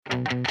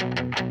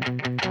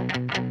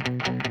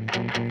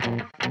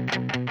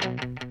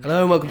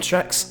Hello and welcome to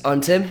Tracks.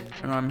 I'm Tim.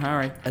 And I'm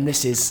Harry. And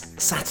this is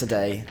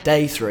Saturday,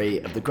 day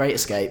 3 of The Great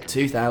Escape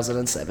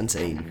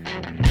 2017.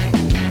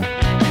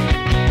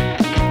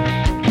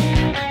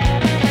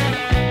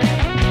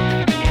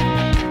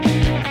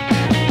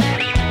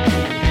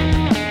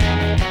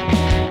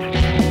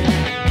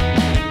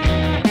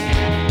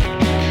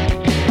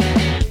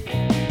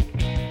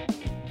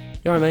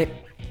 You alright, mate?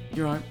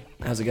 You alright?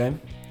 How's it going?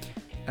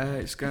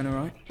 It's going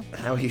alright.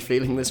 How are you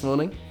feeling this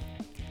morning?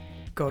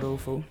 God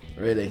awful.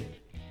 Really?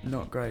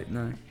 Not great,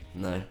 no.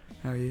 No.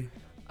 How are you?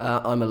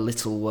 I'm a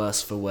little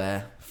worse for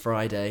wear.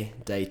 Friday,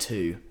 day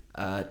 2,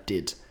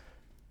 did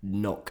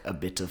knock a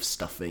bit of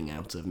stuffing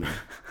out of me.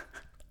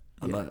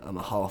 I'm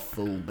a half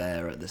full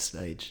bear at this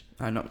stage.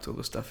 I knocked all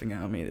the stuffing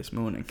out of me this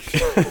morning.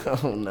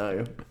 Oh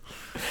no.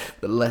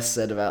 The less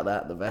said about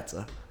that, the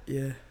better.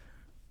 Yeah.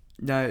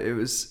 No, it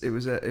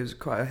was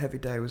quite a heavy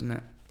day, wasn't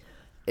it?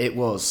 It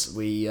was.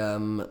 We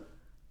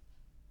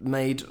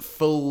made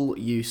full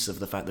use of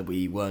the fact that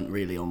we weren't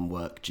really on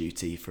work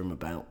duty from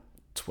about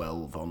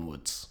 12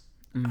 onwards,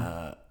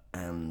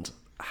 and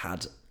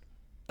had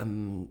a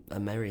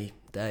merry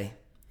day.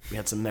 We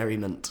had some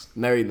merriment.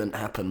 Merriment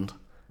happened.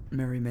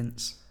 Merry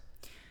mints.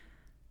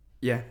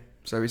 Yeah,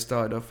 so we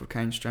started off with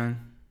Kane Strang.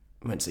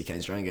 We went to see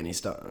Kane Strang, and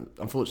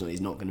unfortunately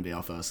he's not going to be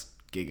our first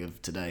gig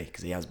of today,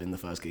 because he has been the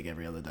first gig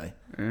every other day.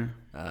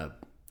 Yeah.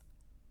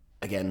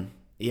 Again,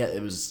 yeah,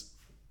 it was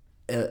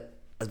a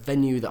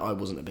venue that I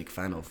wasn't a big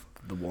fan of,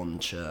 the One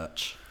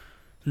Church.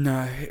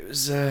 No, it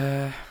was,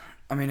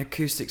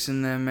 acoustics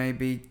in there may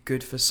be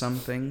good for some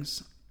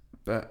things,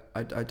 but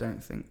I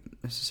don't think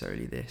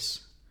necessarily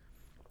this.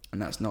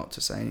 And that's not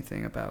to say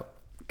anything about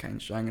Kane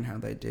Strang and how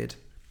they did.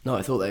 No,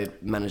 I thought they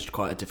managed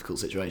quite a difficult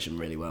situation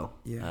really well.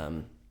 Yeah.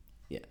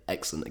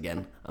 Excellent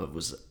again. I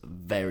was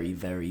very,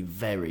 very,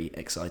 very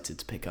excited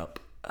to pick up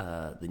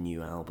the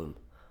new album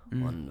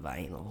on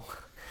vinyl.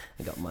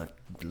 I got my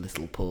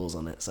little paws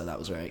on it, so that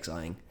was very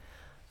exciting.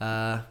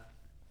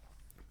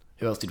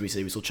 Who else did we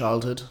see? We saw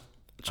Childhood.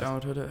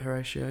 Childhood at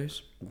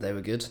Horatio's. They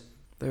were good.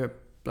 They were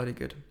bloody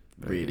good.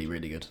 Really,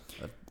 really good.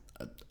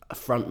 A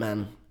front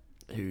man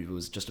who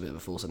was just a bit of a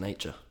force of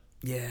nature.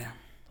 Yeah.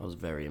 I was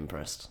very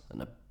impressed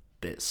and a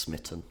bit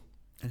smitten.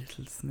 A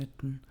little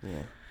smitten.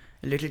 Yeah.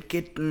 A little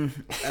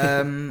kitten.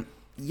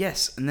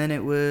 Yes, and then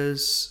it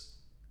was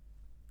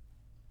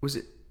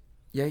it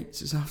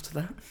Yates's after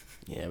that?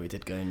 Yeah, we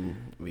did go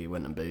and we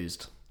went and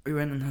boozed. We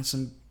went and had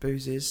some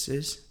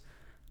boozes,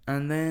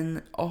 and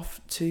then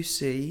off to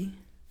see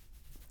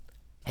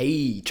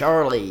Hey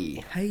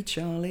Charlie,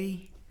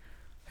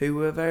 who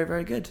were very,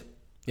 very good.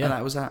 Yeah. And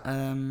that was at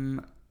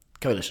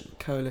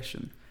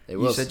Coalition. It You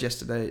was. said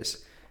yesterday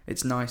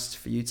it's nice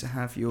for you to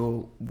have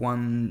your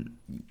one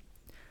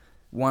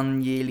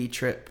yearly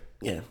trip.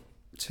 Yeah.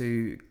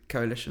 To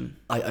Coalition.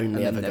 I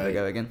only ever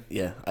go again.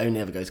 Yeah, I only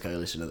ever go to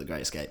Coalition at the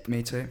Great Escape.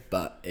 Me too.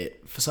 But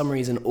it, for some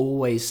reason,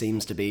 always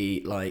seems to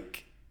be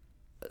like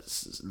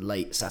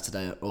late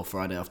Saturday or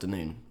Friday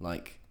afternoon.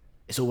 Like,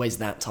 it's always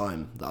that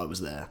time that I was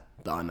there,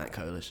 that I'm at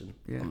Coalition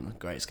on the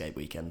Great Escape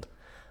weekend.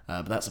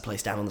 But that's a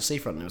place down on the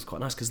seafront, and it was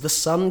quite nice because the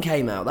sun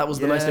came out. That was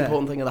the most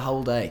important thing of the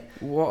whole day.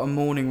 What a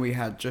morning we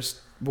had, just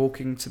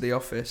walking to the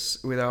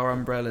office with our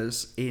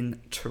umbrellas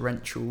in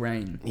torrential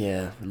rain.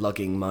 Yeah,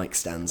 lugging mic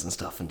stands and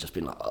stuff and just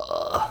being like,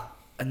 ugh.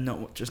 And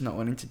not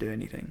wanting to do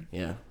anything.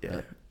 Yeah.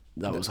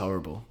 That was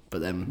horrible. But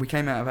then... We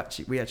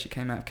actually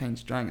came out of Kane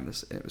Strang and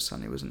it was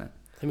sunny, wasn't it?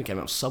 I think we came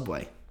out of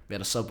Subway. We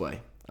had a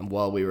Subway. And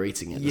while we were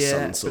eating it, the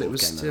sun sort of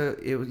came out.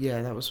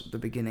 That was the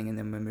beginning, and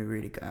then when we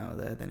really got out of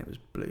there, then it was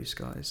blue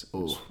skies. It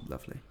was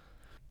lovely.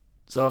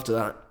 So after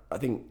that, I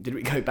think, did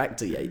we go back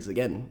to Yates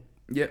again?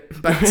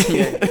 Yep, back to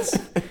Yates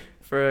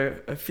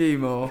for a few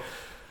more.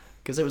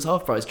 Because it was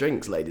half-price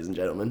drinks, ladies and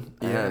gentlemen.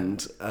 Yeah.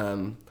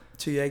 And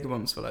 2 Jaeger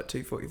bombs for like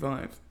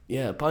 $2.45.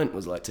 Yeah, a pint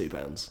was like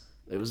 £2.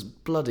 It was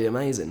bloody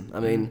amazing. I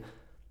mean,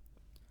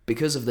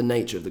 because of the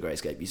nature of the Great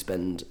Escape, you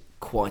spend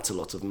quite a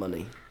lot of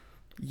money.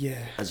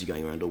 Yeah. As you're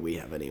going around, or we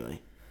have anyway.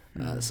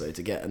 So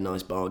to get a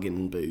nice bargain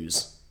in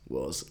booze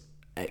was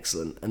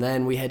excellent. And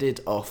then we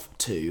headed off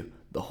to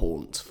the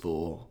Haunt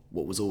for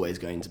what was always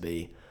going to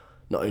be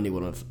not only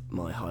one of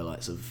my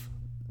highlights of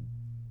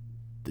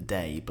the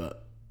day,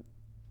 but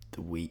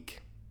the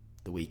week,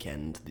 the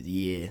weekend, the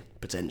year,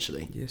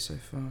 potentially. Yeah, so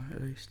far,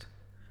 at least.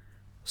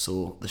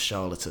 Saw the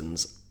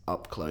Charlatans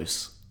up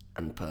close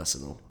and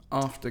personal.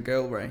 After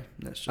Girl Ray,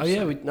 let's just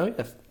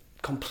say.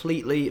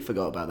 Completely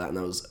forgot about that,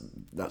 and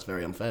that's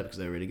very unfair because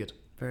they were really good.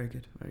 Very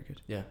good, very good.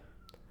 Yeah.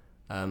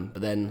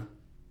 But then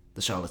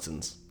the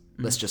Charlatans.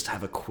 Let's just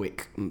have a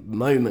quick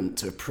moment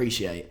to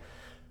appreciate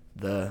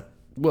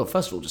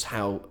first of all, just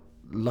how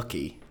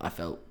lucky I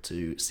felt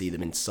to see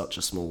them in such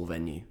a small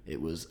venue. It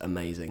was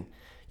amazing.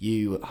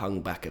 You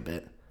hung back a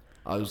bit.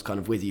 I was kind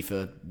of with you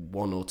for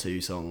one or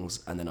two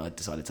songs, and then I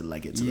decided to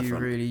leg it to the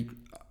front.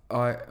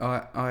 I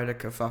had a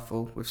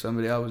kerfuffle with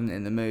somebody. I wasn't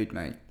in the mood,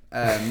 mate.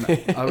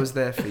 I was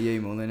there for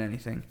you more than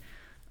anything.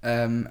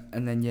 And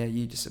then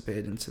you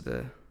disappeared into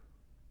the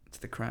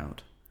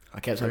crowd. I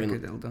kept Very having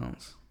good little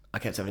dance. I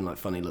kept having like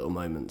funny little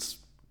moments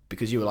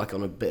because you were like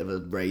on a bit of a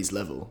raised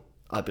level.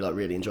 I'd be like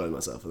really enjoying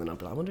myself, and then I'd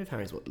be like, I wonder if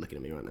Harry's looking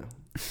at me right now.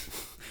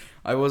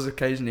 I was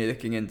occasionally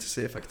looking in to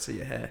see if I could see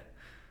your hair.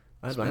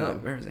 I had Just my been hand.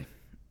 like, where is he?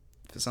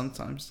 For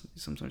sometimes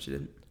you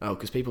didn't. Oh,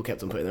 because people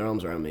kept on putting their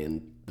arms around me,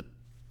 and the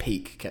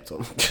peak kept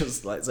on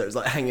just like, so it was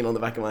like hanging on the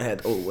back of my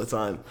head all the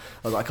time.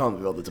 I was like, I can't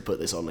be bothered to put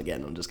this on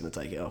again. I'm just going to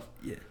take it off.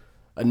 Yeah.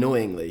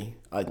 Annoyingly,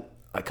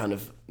 I kind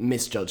of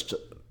misjudged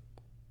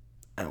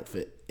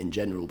outfit in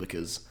general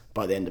because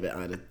by the end of it,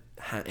 I had a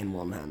hat in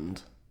one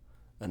hand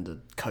and a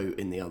coat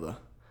in the other,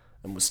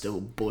 and was still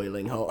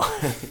boiling hot,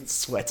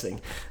 sweating.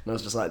 And I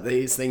was just like,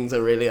 these things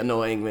are really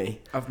annoying me.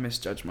 I've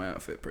misjudged my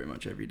outfit pretty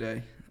much every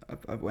day.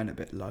 I went a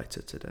bit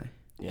lighter today.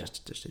 Yeah.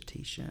 Just a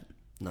t-shirt.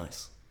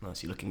 Nice.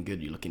 You're looking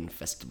good. You're looking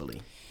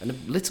festively. And a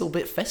little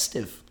bit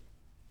festive.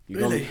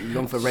 You've Really?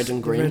 gone for red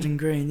and green? Red and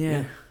green,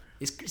 yeah.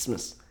 It's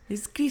Christmas.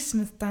 It's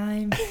Christmas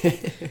time.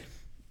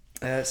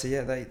 So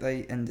yeah,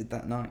 they ended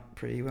that night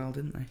pretty well,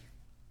 didn't they?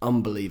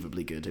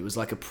 Unbelievably good. It was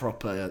like a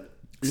proper...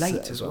 Late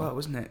set as well,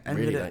 wasn't it?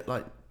 Ended Really at late.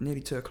 like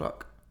nearly 2:00.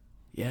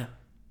 Yeah.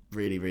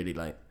 Really, really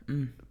late.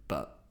 Mm.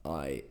 But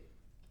I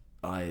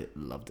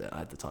loved it. I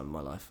had the time of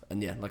my life.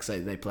 And yeah, like I say,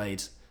 they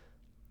played...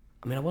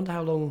 I mean, I wonder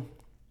how long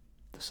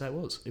the set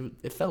was.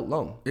 It felt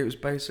long. It was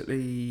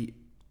basically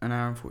an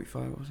hour and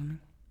 45, wasn't it?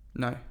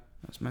 No,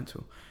 that's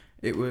mental.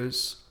 It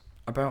was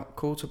about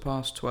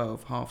 12:15,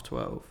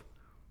 12:30.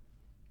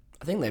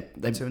 I think they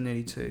Until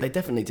nearly 2. They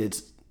definitely did.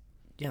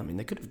 Yeah, I mean,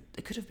 they could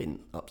have been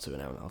up to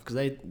an hour and a half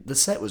because the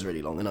set was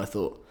really long, and I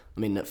thought,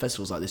 I mean, at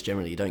festivals like this,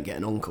 generally you don't get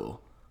an encore,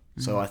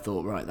 so I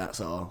thought, right, that's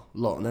our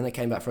lot, and then they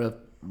came back for a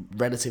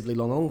relatively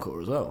long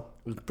encore as well.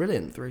 It was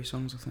brilliant. 3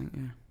 songs, I think.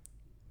 Yeah.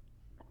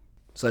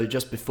 So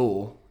just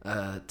before,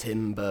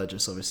 Tim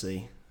Burgess,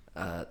 obviously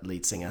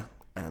lead singer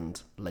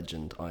and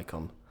legend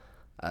icon,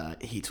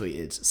 he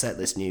tweeted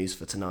setlist news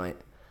for tonight: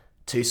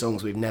 2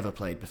 songs we've never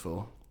played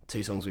before.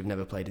 2 songs we've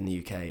never played in the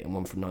UK, and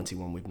one from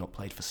 91 we've not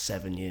played for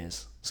 7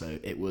 years. So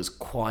it was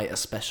quite a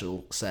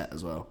special set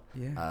as well.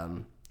 Yeah.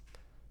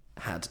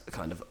 Had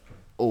kind of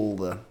all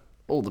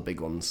the big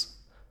ones.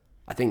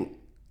 I think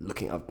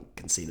I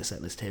can see the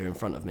set list here in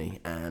front of me,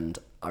 and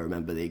I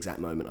remember the exact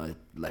moment I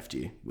left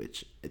you,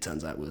 which it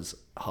turns out was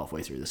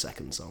halfway through the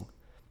second song.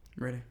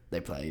 Really?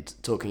 They played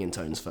Talking in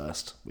Tones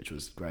first, which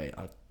was great.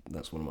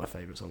 That's one of my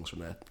favourite songs from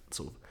their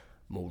sort of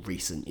more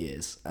recent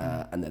years.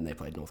 And then they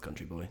played North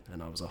Country Boy,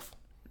 and I was off.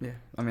 Yeah.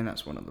 I mean,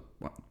 that's one of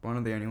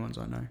the only ones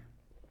I know.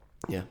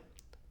 Yeah.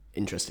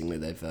 Interestingly,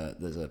 there's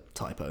a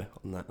typo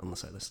on the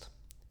set list.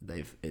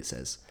 It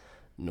says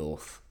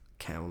North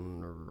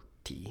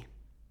County.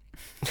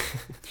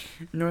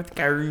 North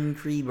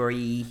Country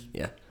Boy.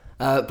 Yeah.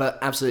 But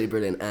absolutely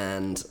brilliant,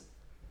 and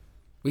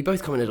we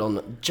both commented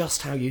on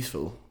just how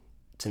youthful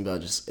Tim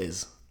Burgess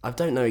is. I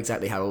don't know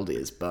exactly how old he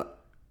is,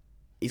 but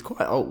he's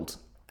quite old,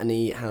 and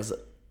he has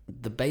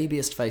the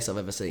babiest face I've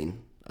ever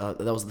seen. That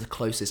was the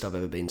closest I've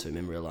ever been to him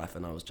in real life,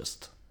 and I was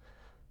just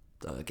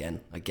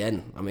again.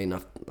 I mean,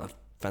 I've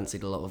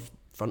fancied a lot of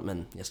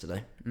frontmen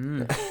yesterday,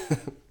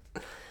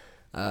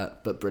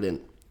 but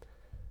brilliant.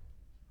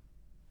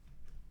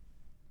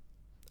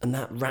 And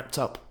that wrapped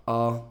up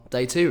our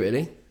day 2,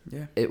 really.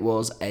 Yeah. It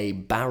was a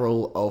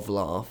barrel of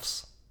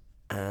laughs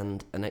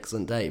and an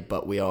excellent day,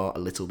 but we are a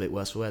little bit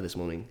worse for wear this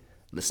morning,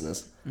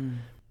 listeners,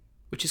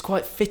 which is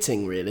quite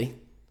fitting, really,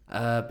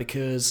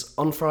 because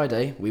on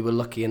Friday we were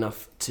lucky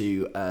enough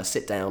to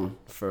sit down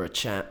for a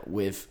chat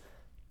with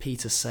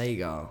Peter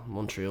Sagar,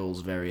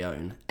 Montreal's very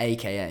own,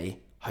 aka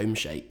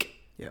HOMESHAKE.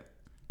 Yep.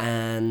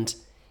 And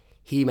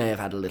he may have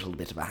had a little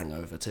bit of a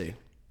hangover too.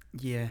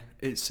 Yeah,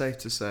 it's safe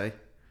to say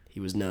He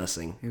was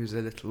nursing. he was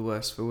a little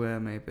worse for wear,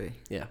 maybe.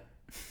 Yeah.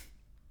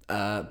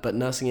 But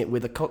nursing it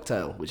with a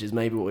cocktail, which is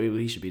maybe what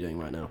we should be doing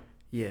right now.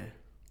 Yeah.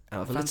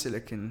 Out of a Fancy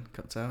looking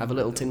cocktail. have a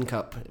little tin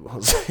cup, it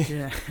was.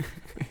 Yeah.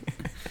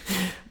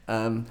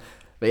 But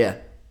yeah,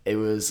 it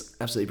was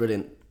absolutely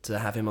brilliant to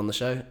have him on the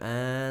show,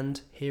 and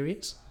here he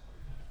is.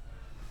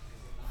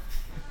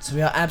 So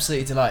we are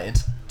absolutely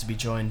delighted to be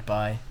joined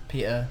by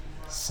Peter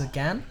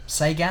Sagan?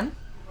 Sagar.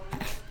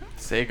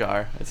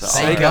 It's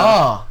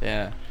Sagar!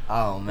 Yeah.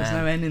 Oh man. There's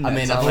no end in I there.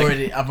 mean,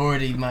 It's I've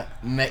already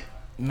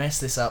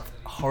messed this up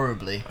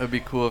horribly. It would be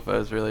cool if I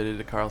was related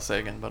to Carl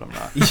Sagan, but I'm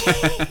not.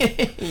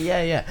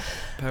 yeah.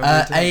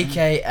 Probably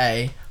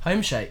AKA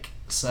HOMESHAKE.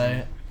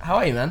 So, how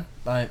are you, man?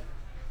 Like,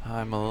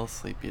 I'm a little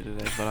sleepy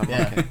today, but I'm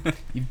yeah. okay.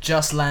 You've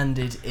just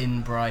landed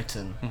in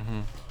Brighton.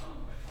 Mm-hmm.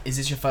 Is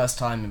this your first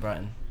time in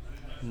Brighton?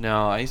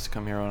 No, I used to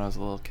come here when I was a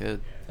little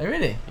kid. Oh,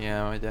 really?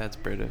 Yeah, my dad's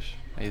British.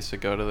 I used to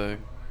go to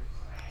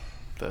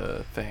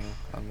the thing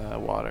on the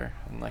water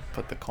and like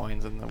put the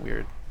coins in the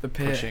weird The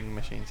pier. pushing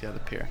machines. Yeah, the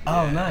pier.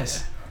 Oh, Yeah,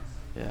 nice.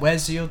 Yeah.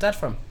 Where's your dad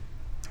from?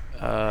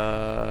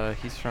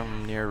 He's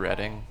from near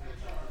Reading.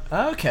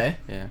 Oh, okay.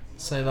 Yeah.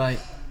 So, like,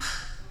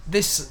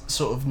 this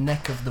sort of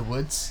neck of the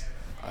woods.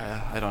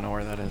 I don't know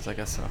where that is. I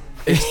guess so.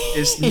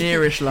 It's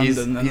nearish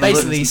London. and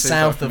Basically London's too far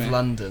south from of here.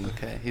 London.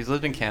 Okay, he's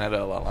lived in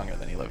Canada a lot longer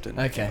than he lived in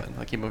Okay. England.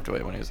 Like he moved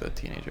away when he was a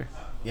teenager.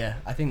 Yeah,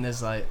 I think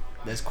there's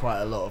quite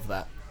a lot of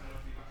that.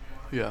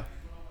 Yeah.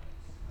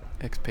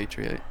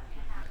 Expatriate.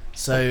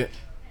 So,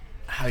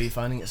 how are you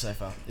finding it so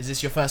far? Is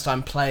this your first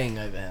time playing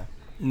over here?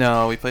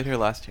 No, we played here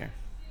last year.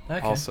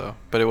 Okay. Also,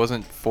 but it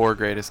wasn't for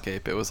Great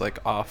Escape. It was like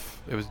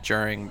off. It was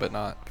during, but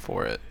not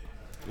for it.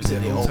 Was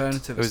it The an alt-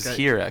 alternative It was escape?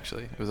 here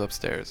actually. It was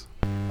upstairs.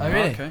 Oh,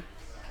 really? Okay.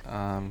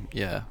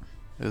 Yeah,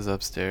 it was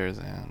upstairs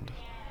and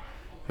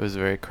it was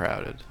very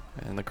crowded,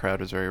 and the crowd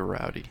was very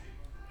rowdy.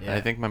 And Yeah.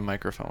 I think my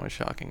microphone was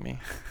shocking me.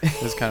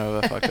 It was kind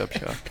of a fucked up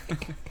show.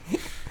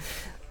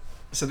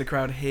 So the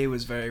crowd here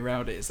was very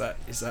rowdy. Is that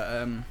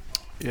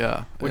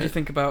Yeah. What do you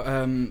think about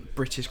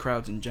British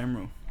crowds in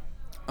general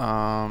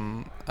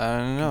I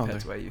don't know.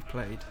 compared to They're where you've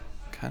played?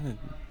 kind of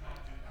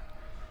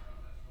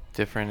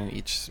different in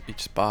each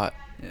spot.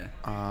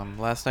 Yeah.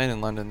 Last night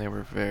in London, they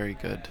were very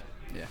good.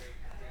 Yeah.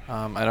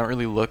 I don't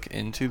really look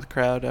into the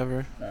crowd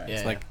ever. Right. Yeah.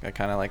 It's like I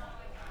kind of like.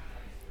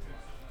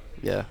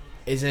 Yeah.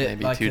 Is it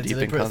Maybe like too a deep in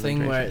deliberate thing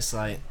where concentration. it's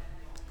like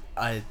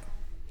I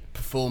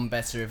perform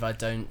better if I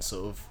don't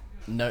sort of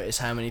notice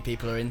how many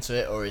people are into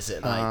it, or is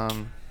it like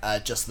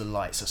just the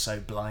lights are so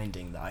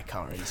blinding that I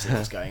can't really see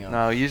what's going on? No,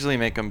 I usually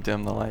make them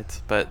dim the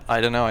lights, but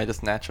I don't know. I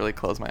just naturally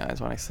close my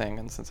eyes when I sing,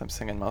 and since I'm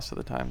singing most of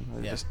the time,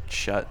 they're Yeah. just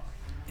shut.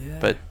 Yeah.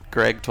 But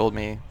Greg told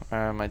me,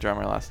 my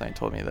drummer last night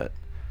told me that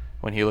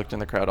when he looked in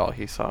the crowd, all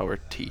he saw were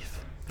teeth.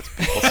 Just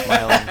people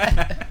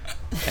smiling,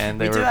 and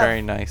they We do were have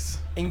very nice.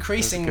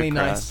 Increasingly good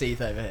nice crowd.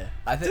 teeth over here.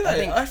 I Did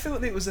think I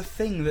feel it was a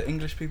thing that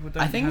English people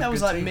don't. I think have that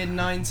was good like teeth.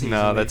 mid-90s.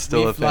 No, and that's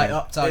still a we've like thing.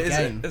 upped our Is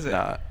game. it? Is it?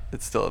 Nah,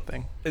 it's still a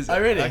thing. Is Oh,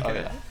 really? Okay. Oh,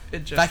 yeah.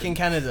 Interesting. Back in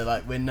Canada,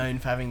 like we're known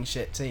for having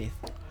shit teeth.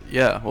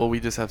 Yeah, well, we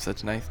just have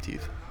such nice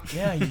teeth.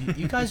 Yeah,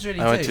 you guys really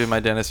I do. went to my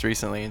dentist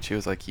recently, and she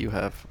was like, "You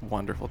have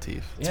wonderful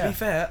teeth." Yeah. To be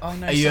fair, I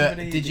know Are you,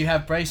 somebody. did you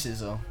have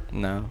braces or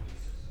No,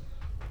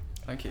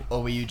 Thank you.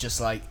 were you just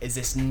like, is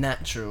this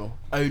natural?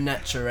 Au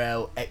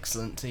naturel,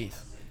 excellent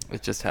teeth.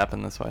 it just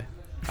happened this way.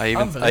 I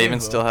even Unbelievable.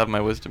 still have my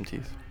wisdom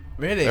teeth.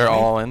 Really? They're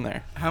all in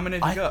there. How many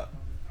have you I- got?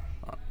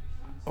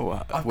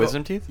 Oh, I've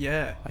wisdom got- teeth?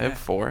 Yeah. I have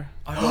 4.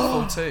 I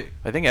got 4 too.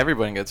 I think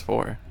everyone gets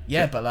 4.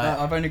 Yeah, but like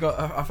I've only got.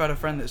 I've had a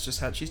friend that's just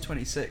had. She's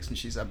 26 and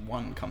she's had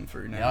 1 come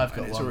through now. Yeah, I've got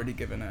and it's one. already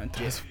given her.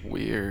 That's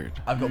weird.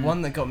 I've got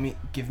one that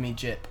give me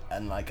jip,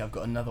 and like I've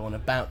got another one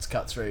about to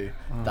cut through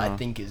that I Uh-huh.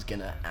 think is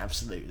gonna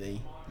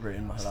absolutely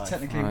ruin my life.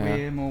 Technically, Oh, yeah.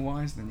 we're more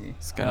wise than you.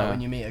 It's You know, gonna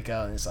when you meet a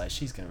girl and it's like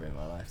she's gonna ruin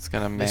my life. it's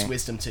gonna This mang-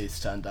 wisdom tooth's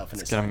turned up, and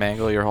it's it's gonna like,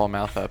 mangle your whole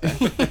mouth up.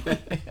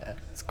 Yeah.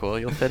 It's cool.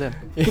 You'll fit in.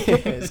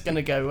 It's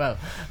gonna go well.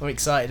 I'm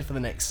excited for the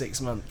next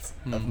 6 months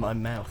of Mm. my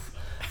mouth.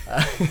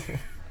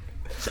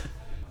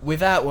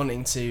 Without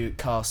wanting to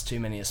cast too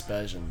many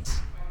aspersions,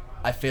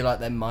 I feel like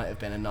there might have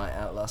been a night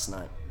out last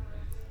night.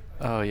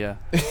 Oh yeah.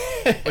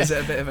 Was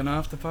it a bit of an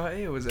after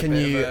party or was it Can a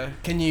bit you of a?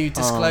 can you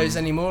disclose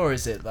any more, or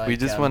is it like we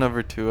just went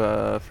over to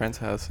a friend's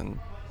house and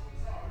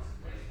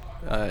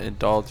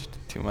indulged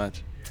too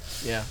much.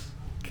 Yeah.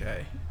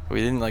 Okay. We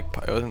didn't like.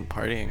 I wasn't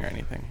partying or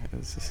anything. It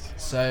was just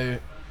So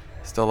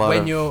still a lot when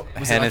of was it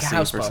like a Hennessy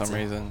house for some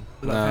party? reason.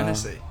 A lot No, of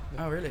Hennessy.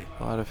 Oh really?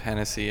 a lot of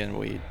Hennessy and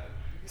weed.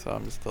 So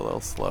I'm just a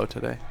little slow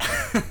today.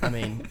 I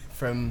mean,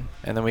 from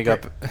And then we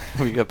got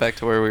back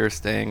to where we were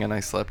staying, and I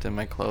slept in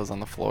my clothes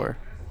on the floor.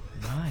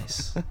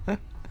 nice.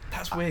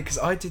 That's weird because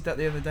I did that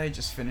the other day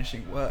just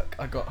finishing work.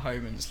 I got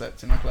home and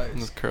slept in my clothes.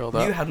 Just curled You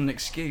up. had an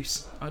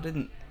excuse. I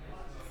didn't.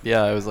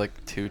 Yeah, I was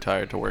like too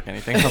tired to work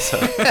anything else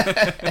out.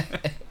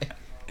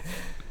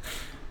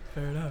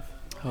 Fair enough.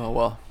 Oh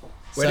well.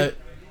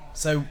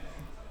 So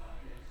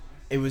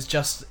it was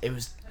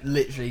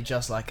literally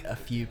just like a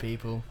few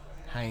people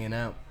hanging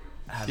out,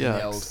 having Yeah,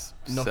 the old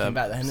knocking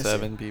back the Hennessy.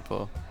 7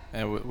 people,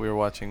 and we were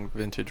watching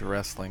vintage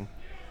wrestling.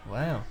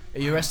 Wow. Are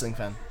you a wrestling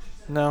fan?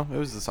 No, it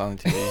was just on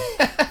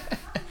TV.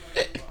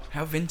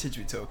 How vintage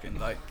we talking?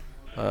 Like,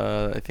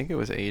 I think it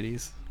was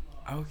 80s.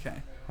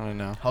 okay. I don't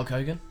know. Hulk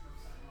Hogan?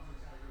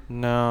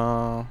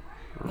 No.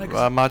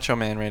 Like- Macho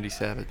Man Randy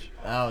Savage.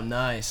 Oh,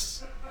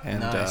 nice. And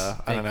Nice.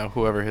 I don't know,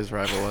 whoever his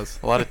rival was.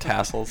 A lot of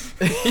tassels.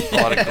 A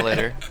lot of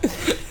glitter.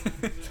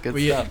 It's good Were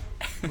you, stuff.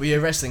 were you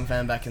a wrestling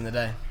fan back in the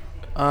day?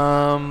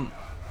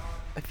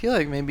 I feel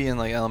like maybe in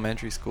like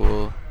elementary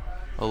school,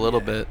 a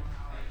little Yeah. bit.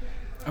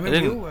 I I mean,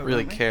 didn't we all were,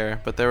 really weren't we?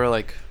 care, but they were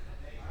like,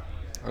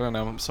 I don't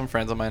know. Some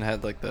friends of mine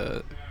had like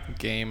the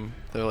game,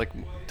 the like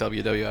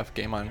WWF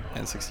game on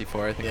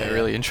N64. I think I Yeah.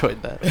 really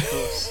enjoyed that. Of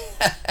course.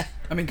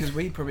 I mean, because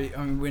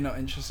we're not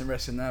interested in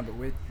wrestling now, but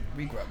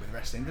we grew up with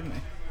wrestling, didn't we?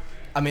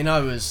 I mean, I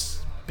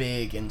was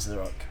big into The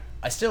Rock.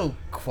 I still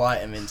quite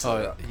am into The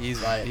Oh, Rock.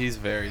 he's Like,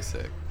 very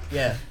sick.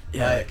 yeah.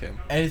 Yeah. I Like, like him.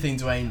 anything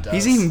Dwayne does.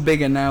 He's even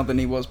bigger now than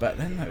he was back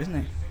then, though,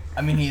 isn't he?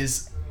 I mean, he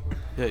is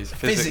Yeah, he's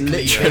physically,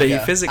 Literally bigger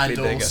physically and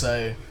bigger.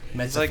 also like-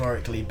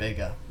 metaphorically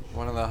bigger.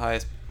 one of the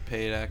highest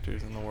paid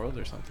actors in the world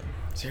or something.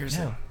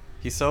 Seriously. Yeah.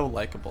 He's so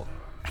likable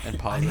and He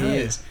positive. know.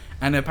 is.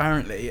 And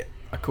apparently,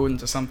 according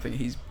to something,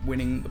 he's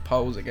winning the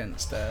polls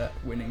against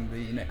winning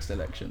the next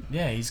election.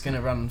 Yeah, he's going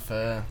to run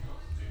for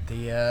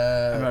The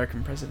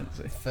American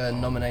presidency. for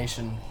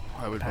nomination.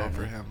 I would vote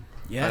for him.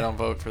 Yeah. I don't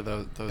vote for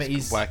those But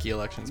he's- wacky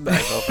elections, but I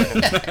vote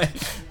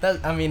for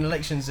him. I mean,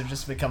 elections have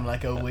just become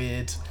like a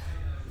weird.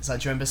 It's like,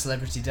 do you remember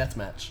Celebrity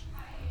Deathmatch?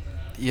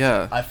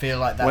 Yeah. I feel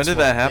like that's When did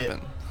what that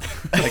happen?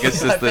 I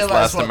guess I just feel this like last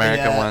that's what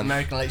American the, one.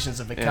 American elections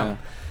have become. Yeah.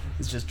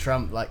 It's just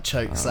Trump like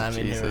choke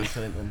slamming Jesus. Hillary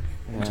Clinton,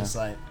 and Yeah. just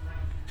like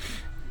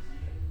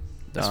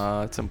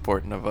It's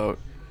important to vote.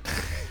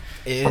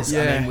 it is.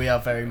 Yeah. I mean, we are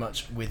very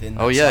much within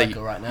that Oh yeah,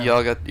 cycle right now.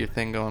 y'all got your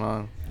thing going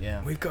on.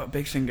 Yeah. We've got a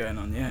big thing going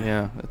on, yeah.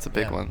 Yeah, it's a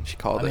big Yeah. one. She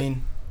called I it.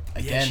 mean,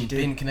 Yeah, again, she did.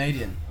 being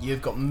Canadian,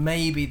 you've got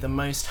maybe the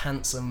most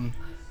handsome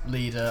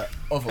leader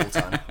of all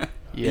time.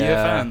 Yeah. Are you a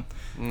fan?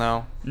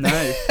 No.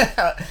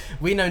 No.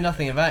 We know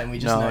nothing about him. We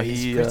just No, know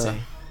he's he, pretty.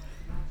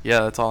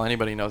 Yeah, that's all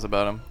anybody knows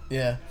about him.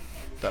 Yeah.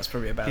 That's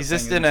probably a bad He's thing,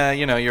 just isn't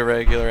in it? your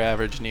regular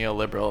average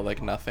neoliberal,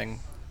 like nothing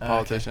Okay.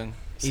 politician.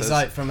 He's Says-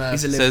 like from a.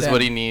 He's a Lib says Dem.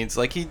 what he needs.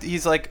 Like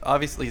he's like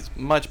obviously he's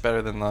much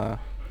better than the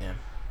yeah.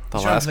 the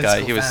He's from a last guy.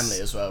 political He was family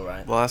as well,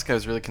 right? the last guy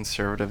was really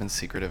conservative and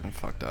secretive and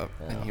fucked up,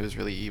 Yeah. and he was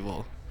really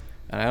evil.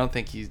 And I don't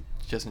think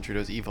Justin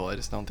Trudeau's evil. I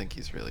just don't think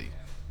he's really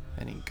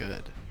any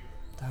good.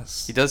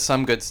 That's. He does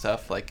some good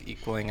stuff, like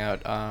equaling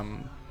out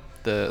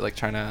the like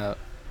trying to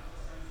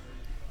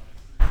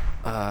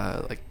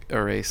like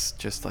erase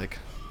just like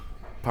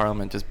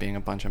Parliament just being a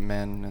bunch of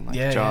men and like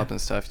Yeah, jobs yeah.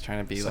 and stuff, trying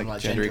to be Some, like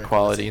like, gender gender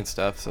equality equality. and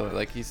stuff. So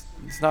like he's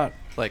not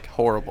like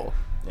horrible.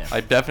 Yeah.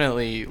 I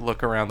definitely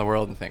look around the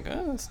world and think,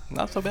 oh, it's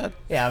not so bad.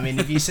 Yeah, I mean,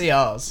 if you see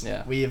ours,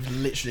 Yeah. we have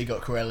literally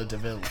got Cruella de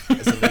Vil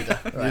as a leader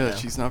right yeah, now.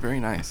 she's not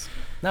very nice.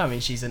 No, I mean,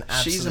 she's an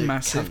absolute She's a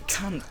massive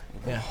cunt. cunt.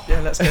 Yeah. Yeah,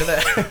 let's go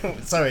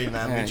there. Sorry,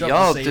 man. Yeah, We dropped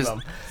y'all the just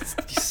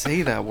C-bomb. you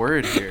say that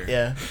word here.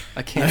 Yeah.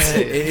 I can't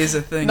say It is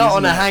a thing. Not isn't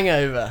on a it?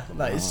 hangover.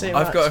 Like, it's too I've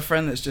much. got a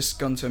friend that's just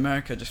gone to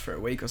America just for a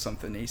week or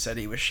something. He said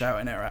he was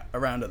shouting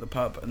around at the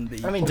pub, and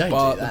the I mean, don't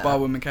bar, do that. the bar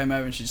woman came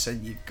over and she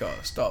said, "You've got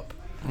to stop.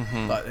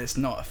 Mhm. Like, it's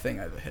not a thing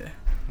over here."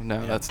 No,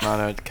 Yeah. that's not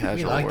a We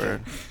casual like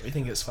word. it. We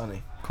think it's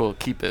funny. Cool,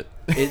 keep it.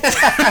 It's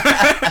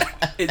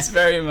it's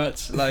very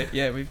much like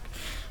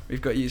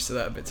we've got used to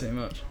that a bit too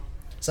much.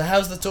 So,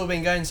 how's the tour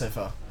been going so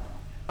far?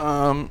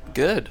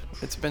 Good.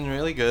 It's been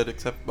really good,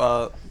 except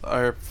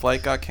our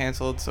flight got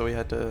canceled, so we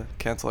had to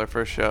cancel our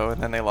first show,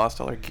 and then they lost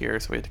all our gear,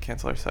 so we had to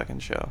cancel our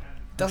second show.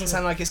 Doesn't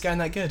sound like it's going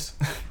that good.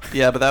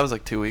 Yeah, but that was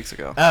like 2 weeks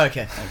ago. Oh,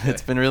 okay.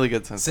 It's been really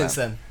good since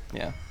then.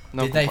 Yeah.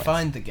 No Did they complaints.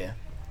 find the gear?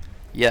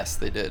 Yes,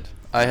 they did.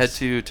 I had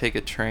to take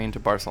a train to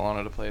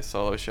Barcelona to play a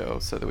solo show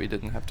so that we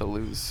didn't have to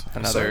lose A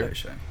another. solo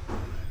show.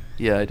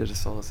 Yeah, I did a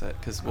solo set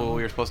because we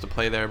were supposed to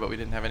play there, but we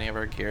didn't have any of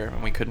our gear,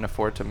 and we couldn't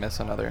afford to miss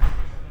another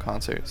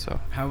concert.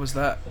 So How was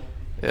that?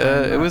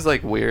 yeah, it that? was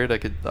like weird. I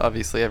could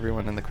obviously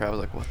everyone in the crowd was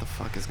like, "What the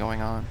fuck is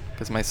going on?"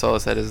 Because my solo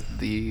set is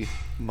the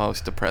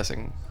most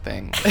depressing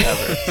thing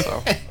ever.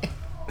 So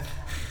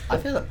I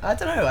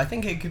don't know. I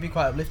think it could be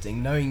quite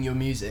uplifting knowing your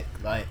music.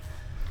 Like,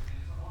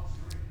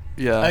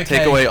 yeah, Okay.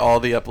 take away all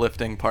the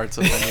uplifting parts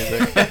of the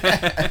music,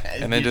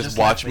 and then You're just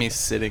watch happy. me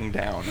sitting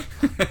down.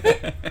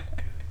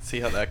 See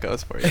how that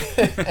goes for you.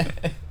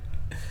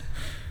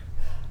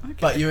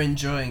 But you're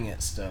enjoying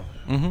it still.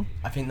 Mm-hmm.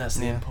 I think that's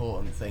the Yeah.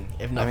 important thing,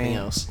 if I nothing mean,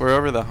 else. we're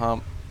over the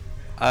hump.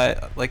 I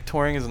like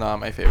touring is not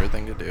my favorite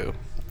thing to do.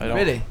 I don't,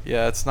 Really?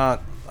 Yeah, it's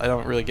not. I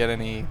don't really get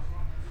any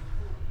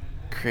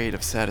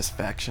creative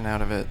satisfaction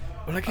out of it.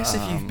 Well, I guess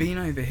if you've Um, been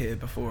over here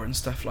before and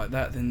stuff like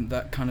that, then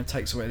that kind of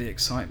takes away the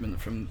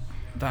excitement from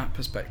that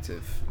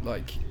perspective.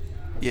 Like,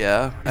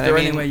 Yeah. is and there I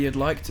mean, anywhere you'd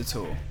like to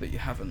tour that you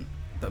haven't?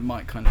 That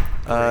might kind of.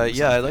 bring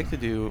yeah, I'd something? like to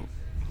do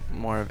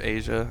more of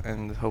Asia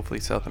and hopefully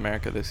South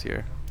America this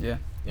year. Yeah.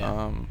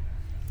 Yeah.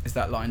 Is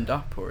that lined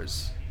up or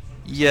is?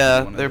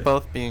 Yeah, One of they're the-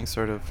 both being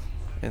sort of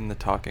in the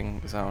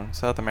talking zone.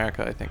 South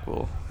America, I think,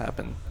 will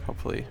happen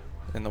hopefully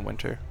in the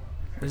winter.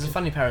 There's a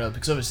funny parallel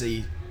because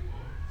obviously,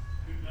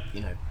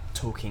 you know,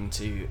 talking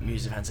to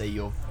music fans, say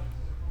your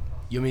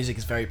music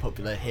is very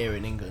popular here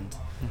in England.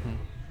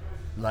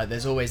 Mm-hmm. Like,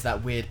 there's always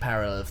that weird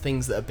parallel of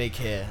things that are big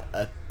here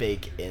are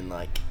big in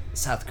like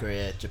South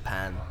Korea,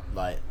 Japan.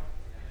 Like,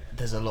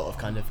 there's a lot of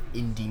kind of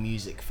indie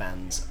music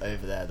fans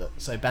over there.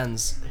 So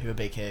bands who are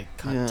big here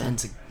kind of Yeah. tend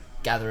to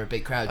gather a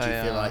big crowd. Do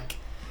you feel I, like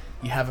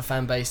you have a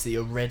fan base that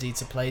you're ready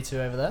to play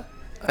to over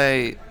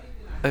there?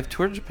 I've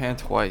toured Japan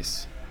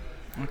twice,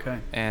 Okay.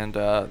 and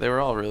they were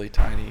all really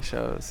tiny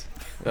shows.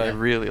 I Yeah.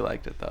 really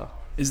liked it though.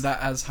 Is that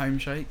as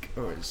HOMESHAKE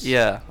or is?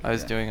 Yeah, I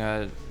was Yeah. doing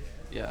I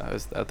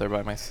was out there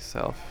by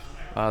myself.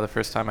 The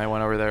first time I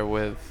went over there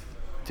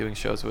doing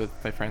shows with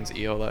my friends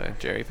Eola and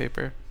Jerry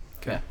Paper,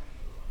 Okay.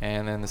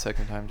 and then the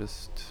second time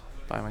just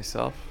by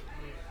myself.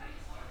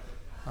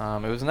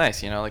 It was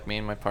nice, like me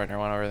and my partner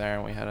went over there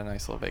and we had a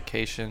nice little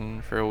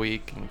vacation for a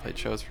week and played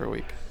shows for a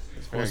week. It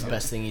was What very was the good.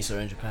 best thing you saw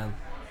in Japan?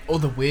 Or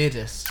the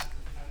weirdest?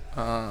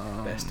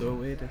 Best or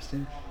weirdest? Yeah.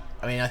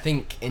 I mean, I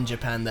think in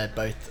Japan they're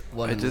both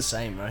one I and the just-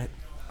 same, right?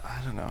 I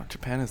don't know.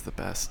 Japan is the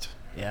best.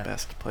 Yeah.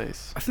 Best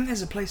place. I think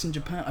there's a place in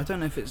Japan. I don't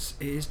know if it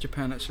is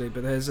Japan actually,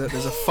 but there's a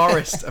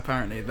forest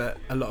apparently that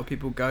a lot of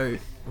people go.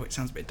 Oh, it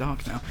sounds a bit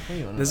dark now.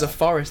 There's a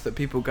forest that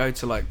people go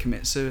to like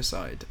commit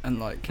suicide, and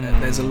like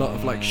there's a lot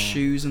of like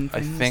shoes and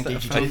I things.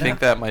 think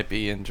that might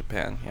be in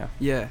Japan. Yeah.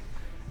 Yeah.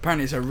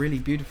 Apparently, it's a really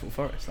beautiful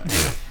forest.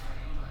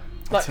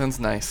 That sounds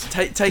nice.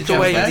 Take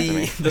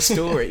away the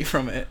story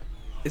from it.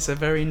 It's a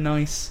very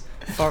nice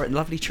forest,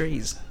 lovely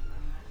trees.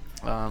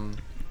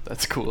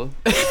 That's cool.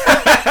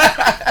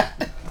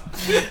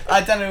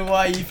 I don't know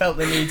why you felt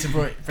the need to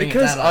bring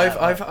because it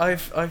down.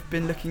 I've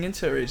been looking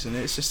into it recently.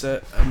 It's just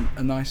a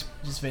nice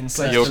just been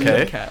place You to okay?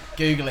 look at.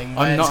 Googling.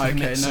 I'm not to okay.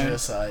 commit No,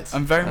 suicide.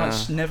 I'm very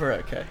much never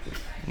okay.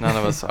 None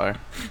of us are.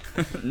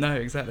 No,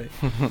 exactly.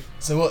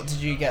 So what did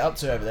you get up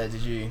to over there?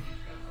 Did you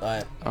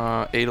like?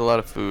 Ate a lot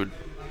of food.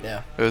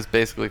 Yeah. It was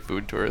basically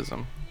food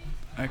tourism.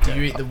 Okay. Did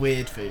you eat the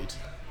weird food?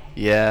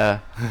 Yeah.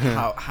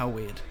 How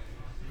weird?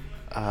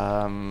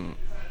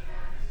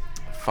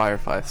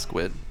 Firefly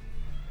squid.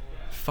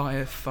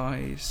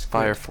 Firefly squid.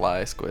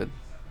 Firefly squid.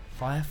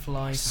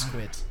 Firefly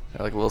squid.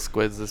 They're like little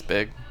squids this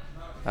big,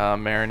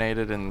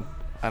 marinated in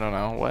I don't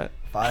know what,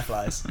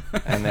 Fireflies.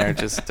 and they're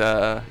just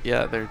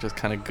they're just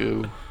kind of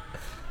goo.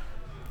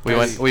 We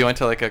went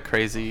to like a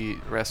crazy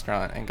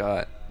restaurant and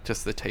got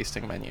just the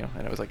tasting menu,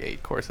 and it was like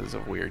 8 courses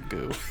of weird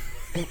goo.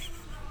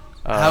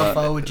 How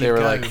far would you they were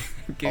go? like,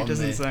 Goo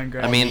doesn't sound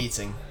great. I mean,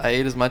 eating. I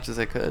ate as much as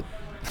I could.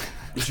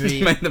 Would you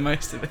eat? made the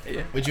most of it.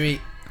 Yeah. Would you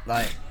eat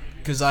like?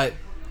 Because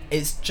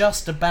it's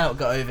just about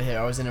got over here.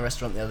 I was in a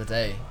restaurant the other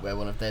day where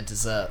one of their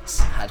desserts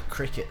had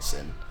crickets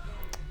in.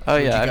 Oh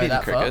Would you yeah, I've go eaten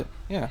that far? cricket.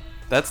 Yeah,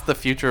 that's the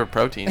future of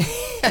protein.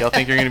 Y'all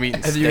think you're gonna be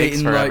eating Have you steaks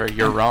eaten, forever? like,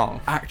 You're wrong.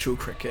 Actual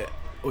cricket,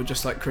 or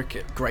just like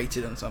cricket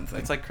grated on something?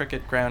 It's like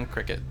ground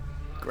cricket.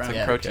 ground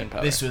like protein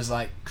powder. This was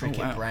like cricket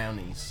wow.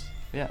 brownies,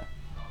 Yeah.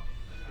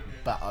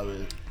 but I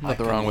Nothing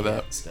couldn't wrong with eat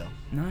that. it Still.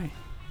 No.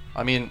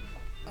 I mean,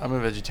 I'm a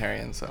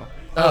vegetarian, so.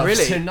 Oh,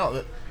 really? So not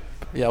that.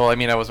 Yeah, well, I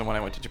mean, I wasn't when I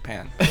went to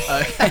Japan.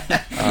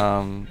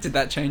 Did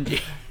that change you?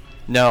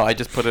 No, I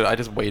just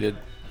waited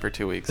for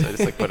 2 weeks. I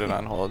just like put it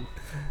on hold.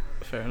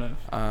 Fair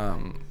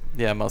enough.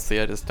 Yeah, mostly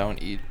I just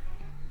don't eat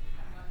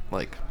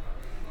like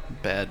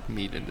bad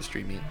meat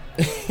industry meat.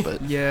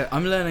 But Yeah,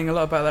 I'm learning a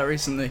lot about that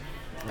recently,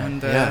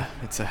 and yeah,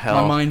 it's a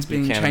hell. my mind's you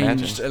being can't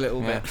changed imagine. a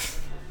little Yeah. bit.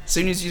 As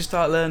soon as you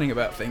start learning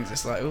about things,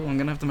 it's like, oh, I'm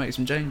gonna have to make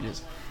some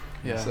changes.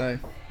 Yeah. So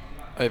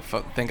I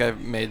think I've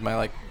made my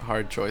like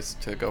hard choice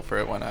to go for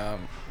it when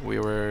we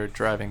were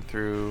driving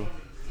through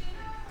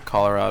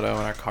Colorado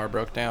and our car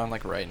broke down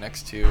like right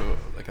next to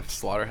like a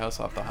slaughterhouse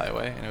off the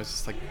highway, and it was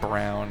just like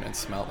brown and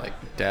smelled like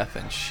death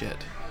and shit.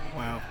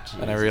 wow.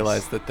 And I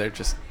realized that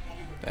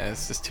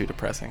it's just too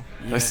depressing.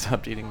 Yeah. I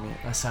stopped eating meat.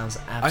 That sounds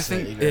I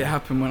absolutely think great. it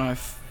happened when I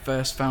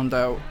first found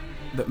out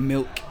that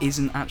milk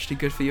isn't actually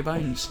good for your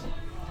bones.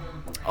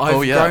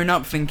 I've yeah. grown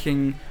up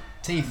thinking,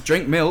 Teeth.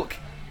 drink milk,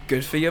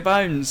 good for your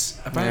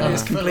bones. Apparently Yeah.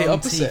 it's complete Full-on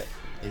opposite.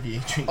 teeth if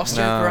you drink.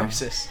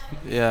 Osteoporosis.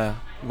 Yeah,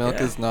 milk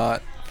Yeah. is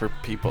not for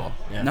people.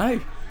 Yeah. No,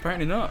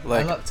 apparently not.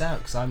 Like, I lucked out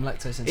because I'm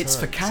lactose intolerant. It's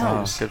for oh,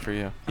 cows. good for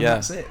you. And Yeah,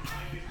 That's it.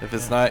 if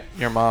it's not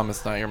your mom,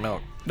 it's not your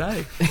milk.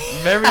 No.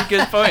 Very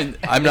good point.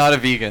 I'm not a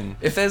vegan.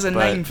 If there's a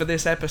but- name for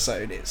this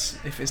episode, it's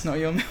if it's not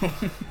your milk.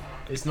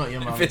 It's not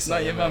your mum. If it's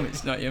not your mum,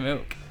 it's not your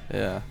milk.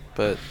 Yeah,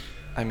 but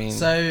I mean,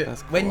 So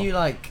that's when cool. you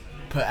like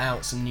put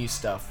out some new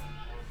stuff,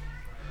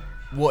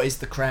 what is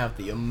the crowd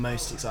that you're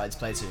most excited to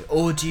play to,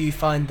 or do you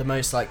find the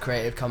most like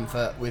creative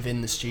comfort within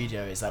the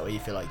studio? Is that where you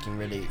feel like you can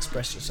really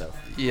express yourself?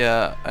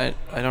 Yeah, I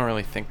don't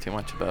really think too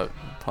much about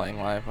playing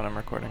live when I'm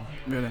recording.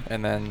 Really?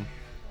 And then,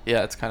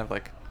 yeah, it's kind of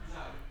like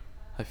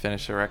I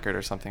finish a record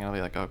or something, I'll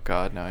be like, oh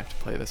god, now I have to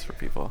play this for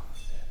people.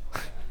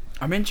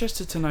 I'm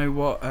interested to know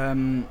what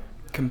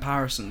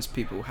comparisons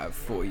people have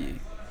for you.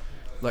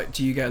 Like,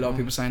 do you get a lot of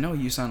people saying, "Oh,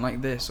 you sound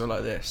like this" or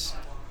like this?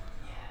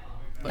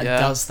 Like, Yeah.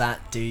 does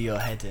that do your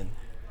head in?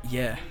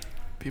 Yeah.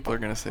 People are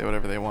gonna say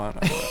whatever they want.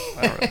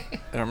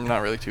 I'm not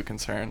really too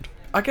concerned.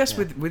 I guess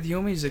Yeah. with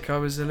your music, I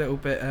was a little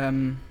bit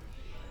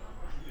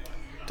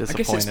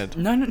Disappointed.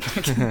 No. Don't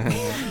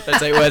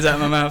take words out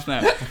of my mouth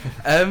now.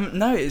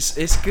 No,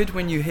 it's good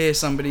when you hear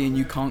somebody and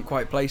you can't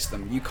quite place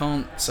them. You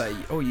can't say,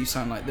 "Oh, you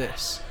sound like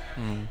this,"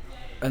 Mm.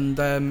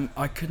 and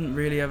I couldn't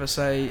really ever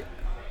say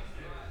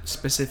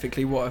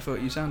specifically what I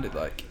thought you sounded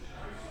like.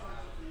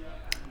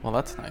 Well,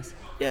 that's nice.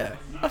 Yeah,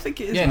 I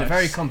think it is. Yeah, in a nice.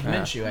 very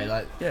complimentary way.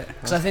 Like, Yeah.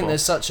 because I think cool.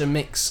 there's such a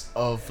mix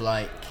of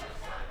like,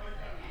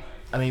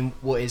 I mean,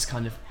 what is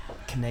kind of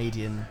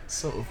Canadian,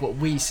 sort of what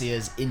we see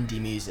as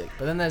indie music,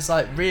 but then there's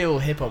like real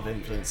hip hop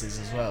influences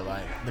as well.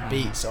 Like the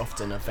beats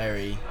often are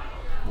very,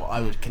 what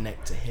I would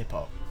connect to hip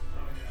hop.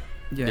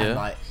 Yeah. Yeah. And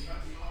like,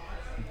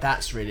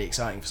 that's really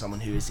exciting for someone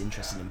who is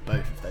interested in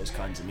both of those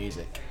kinds of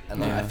music. And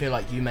like, I Yeah. feel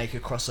like you make a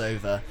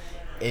crossover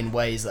in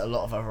ways that a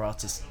lot of other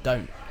artists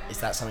don't. Is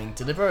that something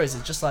deliberate, or is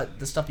it just like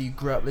the stuff you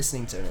grew up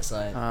listening to and it's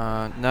like...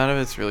 None of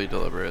it's really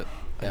deliberate.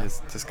 Yeah.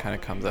 It just kind of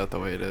comes out the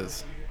way it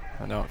is.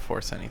 I don't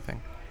force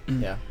anything.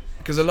 Yeah.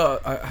 Because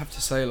I have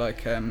to say,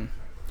 like,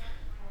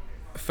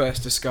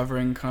 first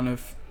discovering kind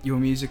of your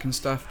music and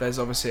stuff, there's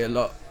obviously a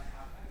lot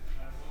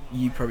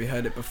you probably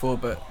heard it before,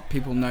 but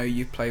people know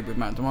you've played with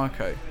Matt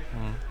DeMarco.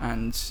 Mm.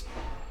 And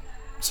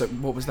so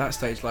what was that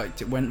stage like?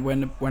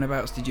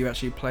 Whenabouts did you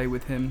actually play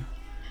with him?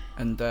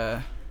 And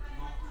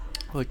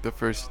Like the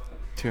first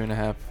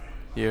 2.5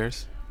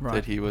 years right.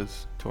 that he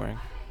was touring.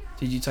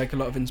 Did you take a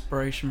lot of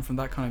inspiration from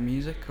that kind of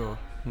music, or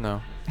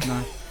No.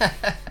 no?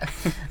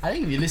 I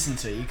think if you listen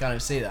to it, you kind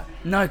of see that.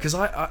 No, because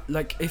I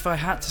like, if I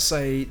had to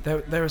say,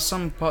 there are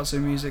some parts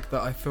of music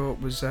that I thought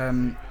was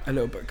a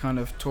little bit kind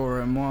of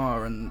Tora and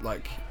Moi and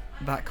like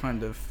that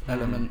kind of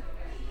element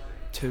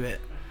to it.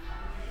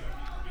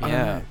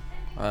 Yeah.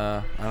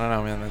 I don't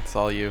know, man. That's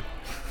all you.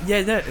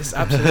 Yeah, no, it's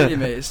absolutely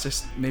me. It's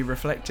just me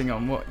reflecting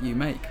on what you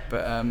make.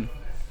 But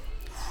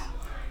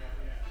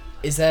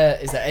Is there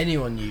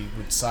anyone you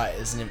would cite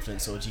as an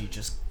influence, or do you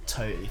just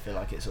totally feel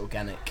like it's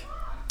organic?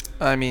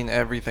 I mean,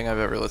 everything I've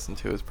ever listened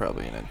to is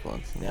probably an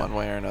influence in Yeah. one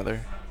way or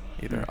another.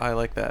 Either I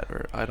like that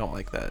or I don't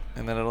like that,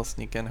 and then it'll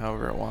sneak in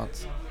however it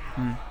wants.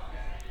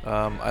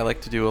 I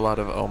like to do a lot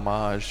of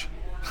homage.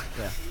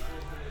 Yeah.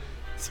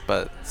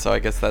 But so I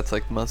guess that's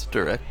like most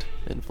direct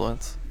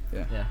influence.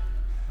 Yeah.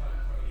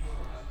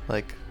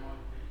 Like,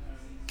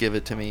 "Give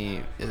It to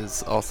Me"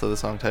 is also the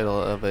song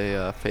title of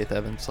a Faith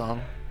Evans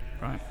song,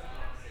 right.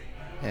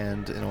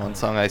 and in one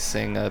song I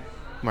sing a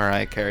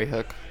Mariah Carey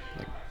hook.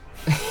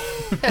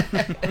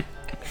 Like,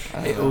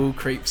 It all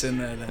creeps in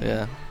there then.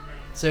 yeah.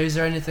 So is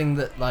there anything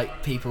that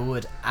like people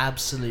would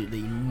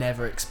absolutely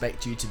never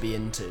expect you to be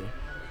into,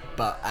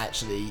 but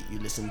actually you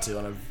listen to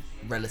on a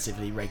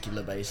relatively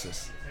regular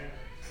basis?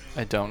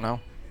 I don't know.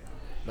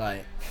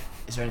 Like,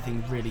 is there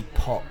anything really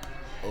pop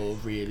or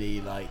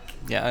really like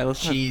Yeah, I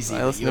listen. cheesy? I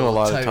that listen to a you're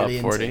lot of totally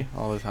top 40 into?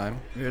 all the time.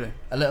 Really?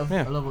 A little,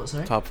 Yeah. a little what?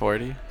 Sorry. Top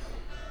 40.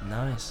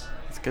 Nice.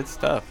 It's good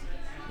stuff.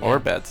 Yeah. Or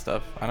bad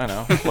stuff. I don't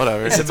know.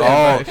 Whatever. It's a it's bit of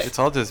all both. it's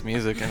all just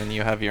music, and then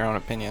you have your own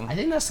opinion. I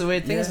think that's the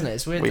weird thing, Yeah. isn't it?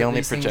 It's weird We that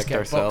only these things project get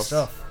ourselves. boxed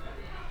off.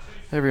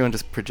 Everyone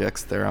just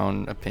projects their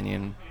own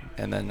opinion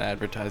and then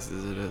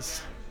advertises it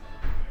as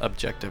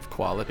objective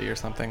quality or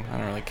something. I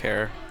don't really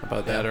care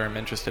about that, Yeah. or I'm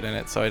interested in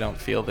it, so I don't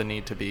feel the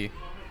need to be,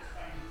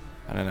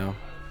 I don't know,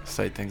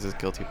 cite things as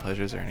guilty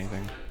pleasures or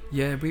anything.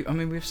 Yeah,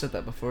 we've said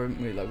that before,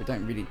 haven't we? Like, we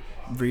don't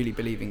really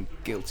believe in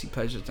guilty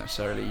pleasures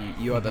necessarily.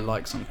 You either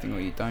like something or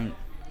you don't.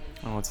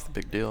 Oh, what's the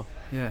big deal?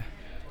 Yeah.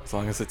 As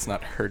long as it's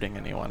not hurting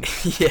anyone,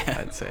 Yeah.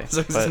 I'd say. As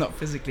long as But- it's not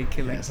physically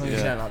killing. As long as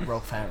you Yeah. don't like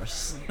Rolf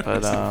Harris. But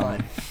it's all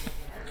fine.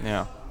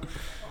 yeah.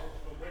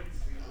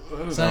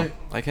 So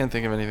I can't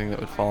think of anything that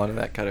would fall into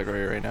that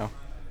category right now.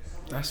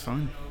 That's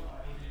fine.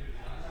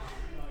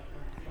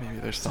 Maybe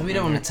there's So something. we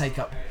don't want there. to take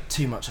up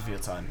too much of your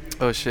time.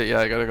 Oh shit! Yeah,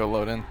 I gotta go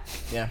load in.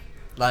 Yeah.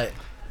 Like,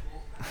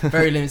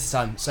 very limited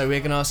time. So we're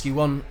going to ask you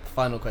one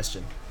final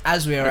question.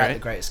 As we are at Alright. the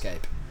Great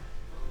Escape,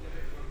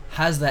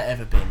 has there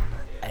ever been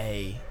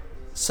a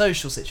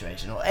social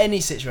situation or any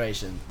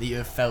situation that you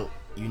have felt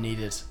you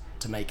needed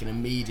to make an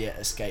immediate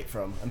escape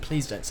from? And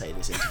please don't say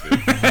this interview.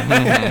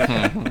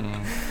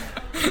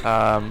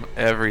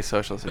 Every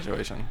social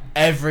situation.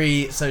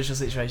 Every social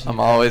situation. I'm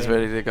you've ever always been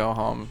in. ready to go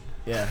home.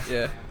 Yeah.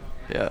 Yeah.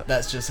 Yeah.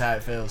 That's just how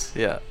it feels.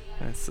 Yeah.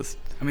 It's just.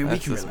 I mean, we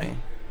that's can just relate. me.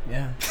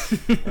 Yeah.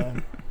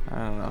 I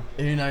don't know.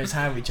 Who knows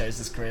how we chose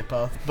this career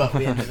path, but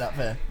we ended up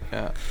here.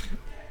 Yeah.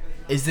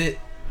 Is it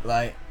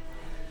like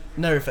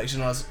no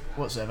reflection on us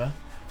whatsoever,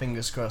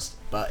 fingers crossed,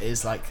 but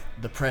is like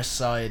the press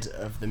side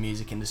of the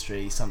music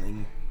industry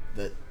something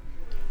that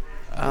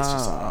it's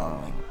just like,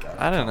 oh my god.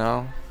 I don't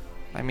know.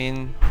 I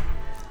mean,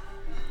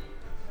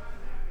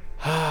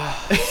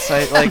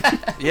 so like,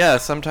 yeah,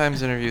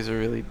 sometimes interviews are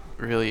really,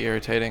 really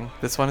irritating.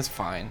 This one is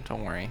fine.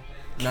 Don't worry.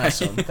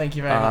 Nice one. Thank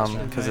you very much.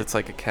 man. Because it's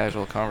like a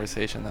casual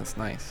conversation. That's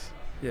nice.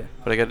 Yeah.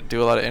 But I got to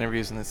do a lot of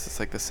interviews, and it's just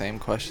like the same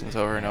questions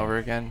over and over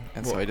again,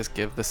 and so What- I just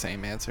give the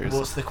same answers.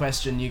 What's the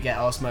question you get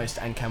asked most,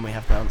 and can we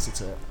have the answer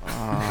to it?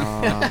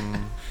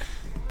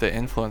 The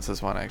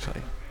influences one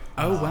actually.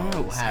 Oh wow.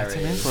 Harry. It's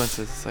an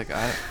influences. It's like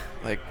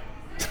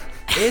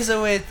It is a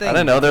weird thing. I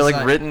don't know. They're because,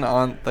 like written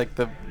on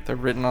they're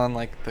written on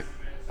like the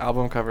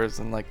album covers,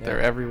 and like they're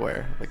Yeah.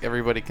 everywhere. Like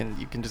everybody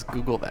you can just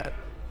Google that.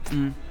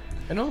 Mm.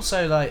 And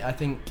also, like, I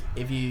think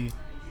if you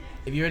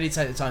really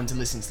take the time to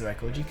listen to the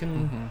record, you can.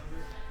 Mm-hmm.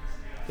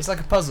 It's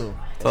like a puzzle.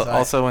 It's So like-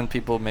 also, when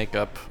people make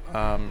up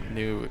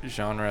new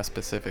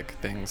genre-specific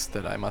things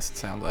that I must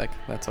sound like,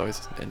 that's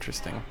always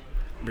interesting.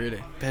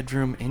 Really.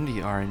 Bedroom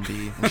indie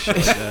R&B and shit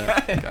like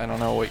that. Like, I don't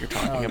know what you're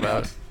talking Oh,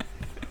 about.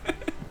 God.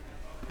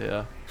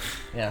 Yeah.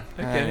 Yeah.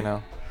 Okay. You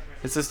know,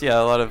 it's just a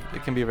lot of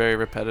it can be very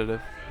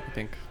repetitive. I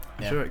think.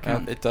 I'm Yeah. sure it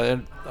can.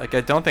 I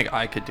don't think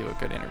I could do a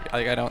good interview.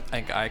 Like I don't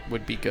think I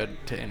would be good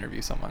to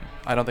interview someone.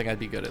 I don't think I'd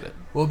be good at it.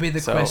 What would be the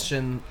So-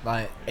 question,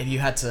 like, if you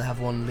had to have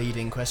one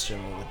leading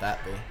question, what would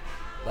that be?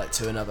 Like,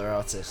 to another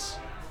artist?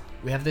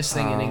 We have this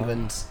thing in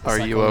England. it's Are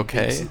like you on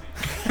okay?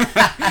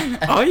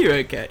 BBC. Are you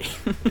okay?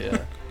 Yeah.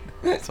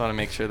 Just want to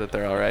make sure that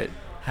they're all right.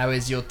 How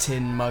is your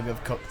tin mug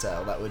of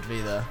cocktail? That would be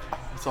the...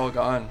 It's all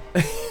gone.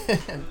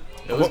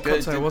 It was What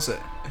good. cocktail was it?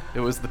 It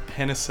was the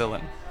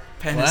penicillin.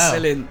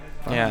 Penicillin.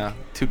 Fine. Yeah,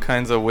 2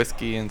 kinds of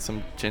whiskey and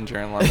some ginger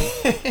and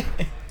lemon.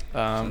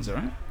 Sounds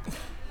alright.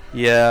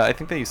 Yeah, I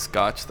think they use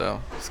scotch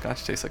though.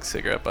 Scotch tastes like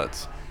cigarette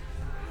butts.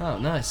 Oh,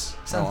 nice.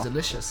 Sounds Oh.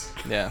 delicious.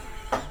 Yeah.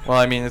 Well,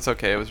 I mean, it's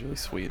okay. It was really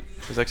sweet.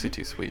 It was actually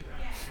too sweet.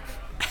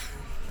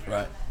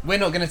 Right. We're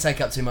not going to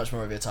take up too much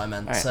more of your time,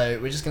 man. Right. So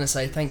we're just going to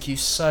say thank you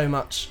so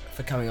much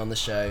for coming on the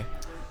show.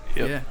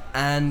 Yep. Yeah.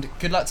 And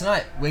good luck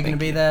tonight. We're going to Thank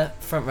be you. there,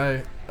 front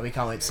row, and we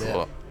can't wait to see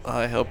Cool.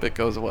 I hope it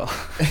goes well.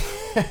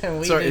 it.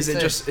 We Sorry, do is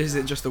it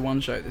too. just the one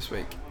show this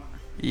week?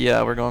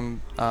 Yeah, we're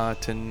going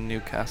to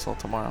Newcastle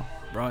tomorrow.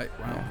 Right.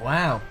 Wow. Yeah.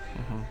 Wow.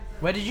 hmm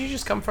Where did you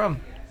just come from?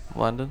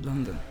 London.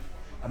 London.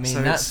 I mean,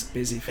 So that's it's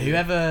busy for you.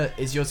 whoever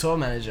is your tour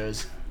manager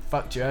has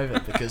fucked you over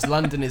because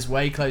London is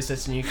way closer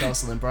to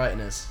Newcastle than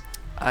Brighton is.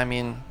 I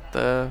mean,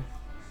 the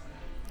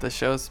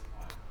shows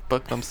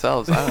book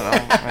themselves. I don't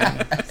know. I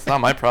mean, it's not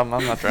my problem.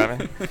 I'm not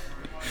driving.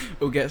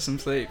 We'll get some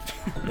sleep.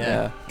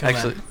 Yeah. Come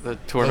Actually, on. the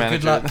tour Well,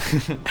 good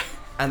manager.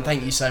 And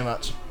thank you so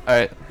much. All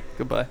right.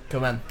 Goodbye.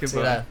 Come on. See you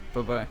Goodbye. later.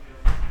 Bye bye.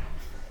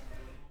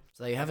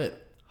 So there you have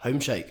it.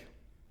 HOMESHAKE.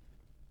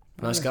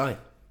 Nice Yeah. guy.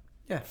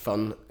 Yeah.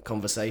 Fun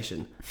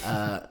conversation.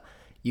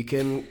 You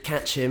can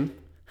catch him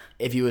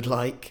if you would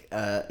like.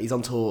 He's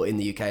on tour in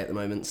the UK at the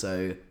moment.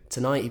 So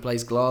tonight he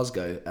plays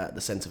Glasgow at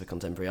the Centre for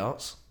Contemporary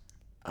Arts,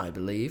 I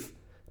believe.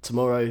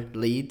 Tomorrow,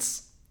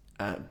 Leeds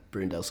at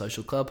Broondale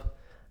Social Club.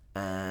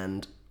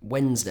 And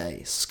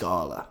Wednesday,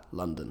 Scala,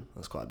 London.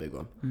 That's quite a big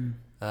one.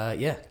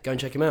 Yeah, go and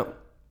check him out.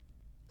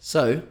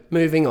 So,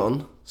 moving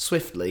on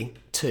swiftly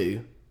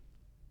to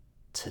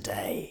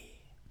today.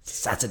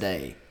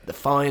 Saturday, the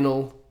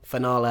final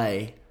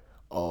finale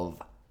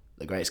of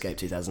The Great Escape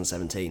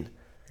 2017.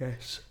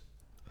 Yes.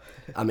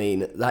 I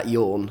mean, that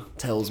yawn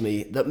tells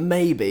me that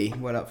maybe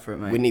I'm well up for it,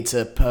 mate. we need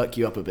to perk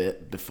you up a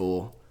bit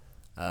before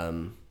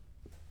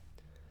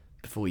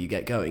you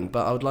get going.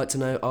 But I would like to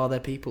know, are there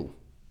people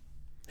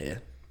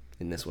here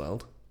in this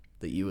world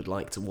that you would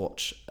like to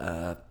watch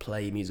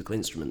play musical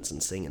instruments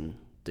and sing and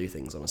do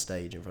things on a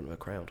stage in front of a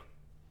crowd?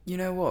 You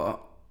know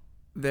what?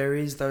 There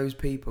is those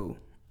people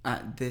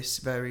at this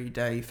very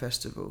day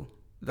festival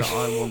that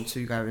I want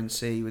to go and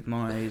see with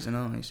my ears and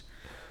eyes.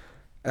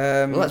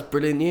 Well, that's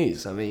brilliant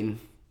news. I mean,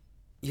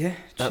 yeah,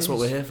 that's what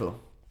we're cheers. here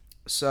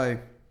for.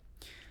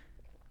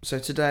 So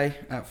today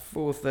at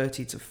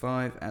 4:30 to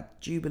 5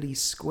 at Jubilee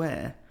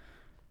Square,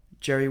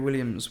 Jerry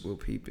Williams will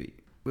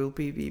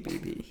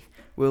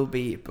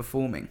be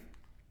performing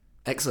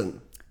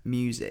Excellent.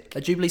 music.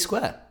 At Jubilee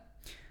Square.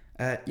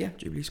 Yeah,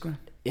 Jubilee Square.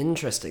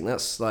 Interesting.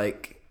 That's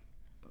like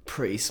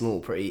pretty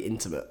small, pretty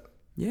intimate,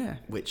 Yeah,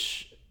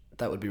 which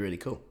that would be really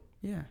cool.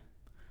 yeah.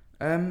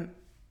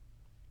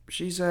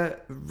 She's a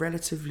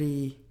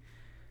relatively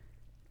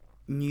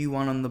new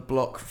one on the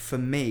block for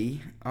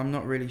me. I'm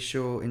not really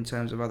sure in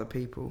terms of other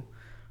people,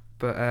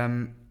 but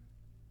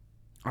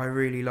I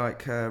really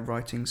like her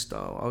writing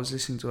style. I was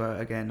listening to her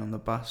again on the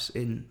bus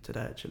in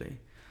today actually,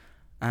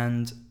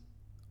 and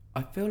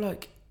I feel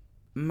like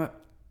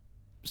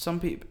some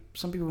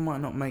people might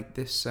not make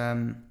this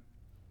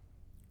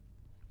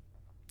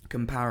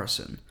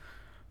comparison,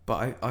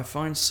 but I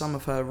find some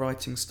of her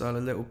writing style a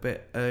little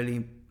bit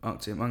early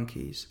Arctic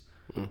Monkeys.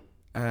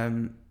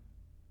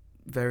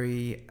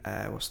 Very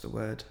what's the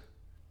word?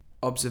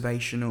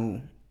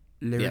 Observational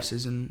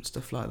lyricism,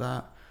 stuff like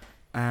that.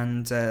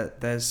 And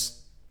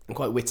there's And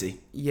quite witty.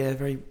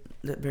 very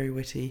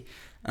witty,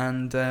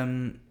 and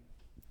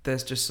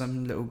there's just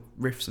some little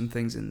riffs and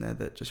things in there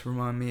that just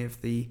remind me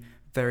of the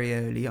very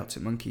early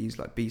Arctic Monkeys,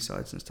 like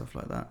B-sides and stuff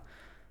like that.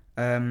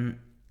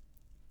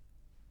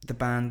 The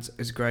band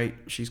is great.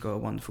 She's got a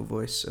wonderful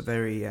voice, a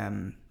very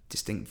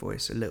distinct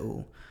voice, a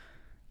little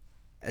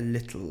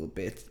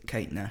bit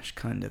Kate Nash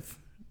kind of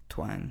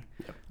twang.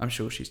 Yep. I'm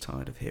sure she's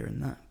tired of hearing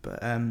that,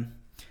 but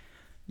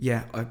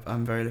yeah,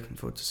 I'm very looking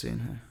forward to seeing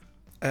her.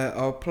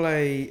 I'll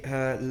play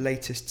her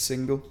latest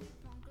single,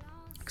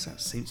 because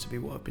that seems to be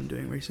what I've been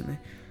doing recently.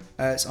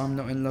 It's I'm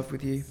Not In Love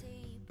With You.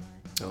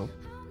 Oh.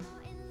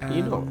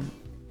 You're not?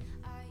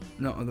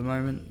 Not at the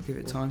moment, give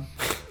it time.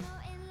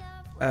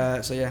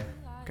 So yeah,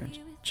 go and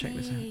check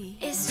this out.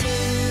 It's too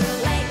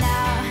late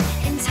now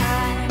in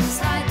times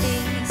like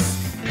these.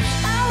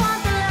 I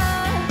want the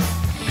love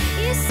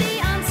you see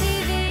on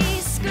TV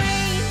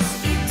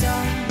screens. You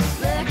don't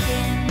look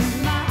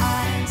in my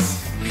eyes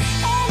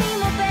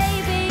anymore,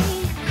 baby.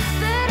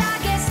 But I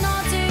guess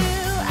not, do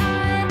I?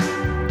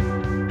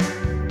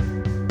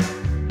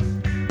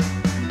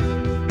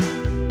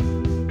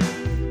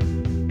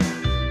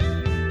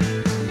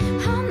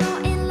 I'm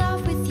not in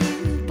love with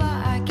you, but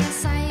I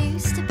guess I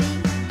used to be.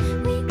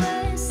 We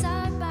were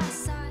side by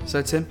side.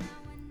 So Tim,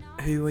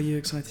 who are you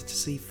excited to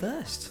see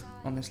first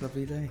on this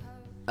lovely day?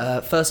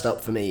 First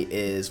up for me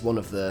is one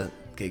of the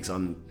gigs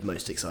I'm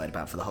most excited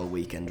about for the whole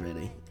weekend,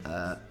 really.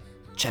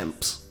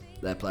 Champs.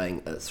 They're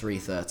playing at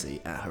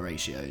 3:30 at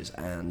Horatio's,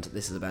 and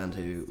this is a band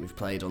who we've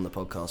played on the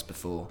podcast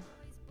before,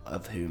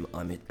 of whom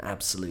I'm an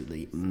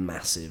absolutely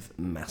massive,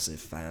 massive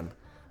fan.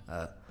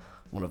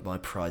 One of my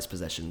prized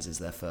possessions is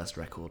their first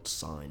record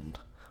signed.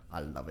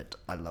 I love it.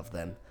 I love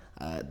them.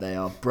 They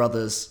are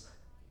brothers,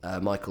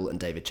 Michael and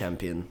David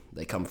Champion.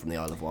 They come from the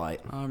Isle of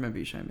Wight, I remember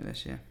you showing me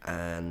this, yeah.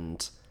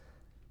 and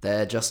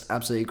they're just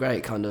absolutely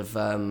great. Kind of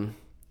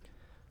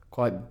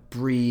quite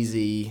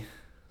breezy,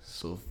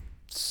 sort of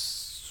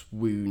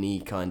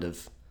swoony kind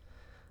of,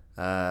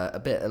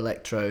 a bit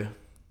electro.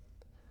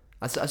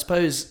 I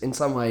suppose in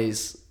some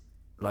ways,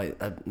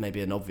 like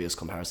maybe an obvious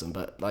comparison,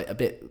 but like a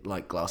bit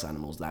like Glass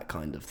Animals, that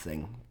kind of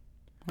thing,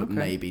 but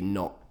maybe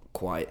not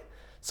quite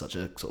such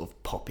a sort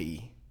of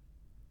poppy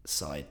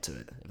side to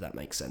it, if that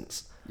makes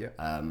sense. Yeah.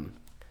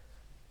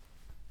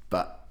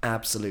 But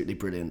absolutely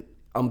brilliant,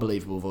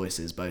 unbelievable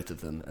voices, both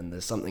of them. And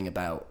there's something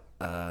about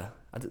I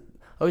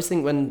always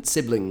think when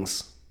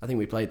siblings, I think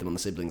we played them on the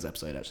siblings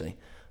episode actually,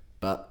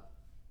 but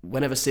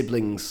whenever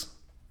siblings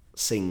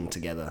sing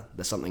together,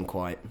 there's something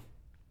quite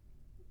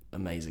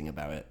amazing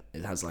about it.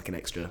 It has like an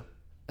extra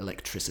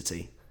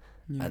electricity,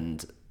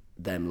 and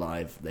them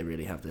live, they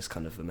really have this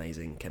kind of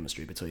amazing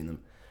chemistry between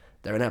them.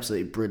 They're an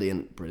absolutely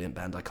brilliant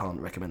band. I can't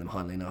recommend them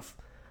highly enough.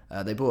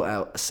 They brought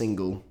out a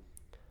single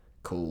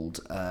called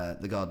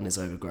The Garden Is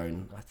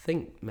Overgrown, I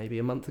think maybe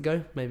a month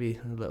ago, maybe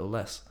a little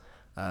less,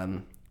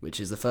 which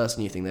is the first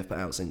new thing they've put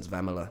out since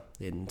Vamela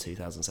in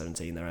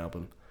 2017, their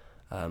album.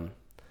 I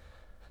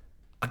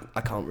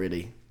can't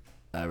really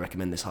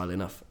recommend this highly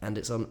enough, and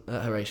it's on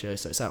Horatio,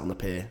 so it's out on the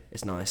pier.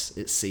 It's nice,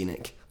 it's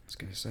scenic. I was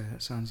going to say,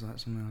 that sounds like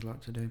something I'd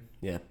like to do.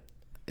 Yeah,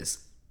 it's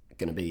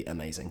going to be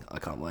amazing. I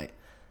can't wait.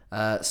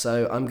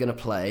 So I'm going to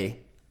play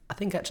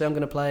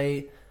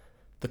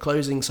the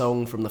closing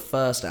song from the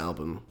first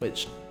album,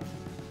 which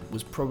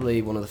was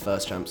probably one of the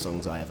first Champ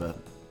songs I ever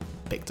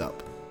picked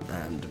up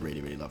and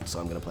really, really loved. So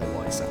I'm going to play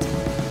White Satin.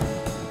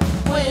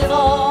 We've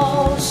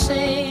all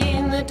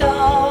seen the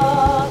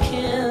dark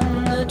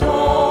in the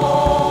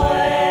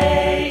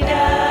doorway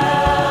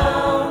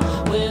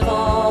down. We've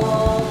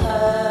all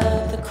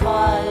heard the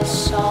quiet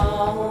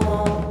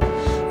song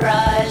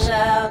rise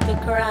out the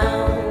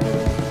ground.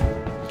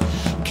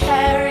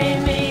 Carry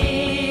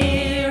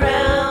me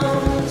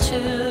round to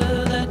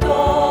the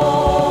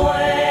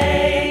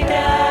doorway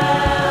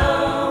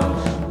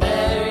down.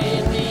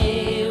 Bury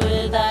me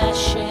with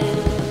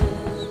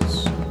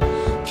ashes.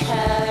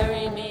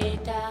 Carry me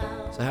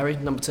down. So Harry,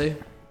 number 2.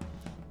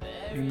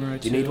 Numero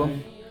Do you need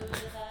one?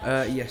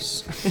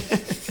 Yes.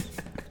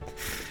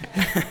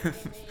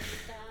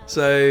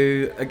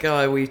 So, a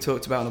guy we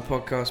talked about on the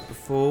podcast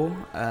before,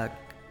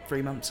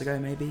 3 months ago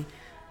maybe.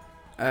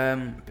 A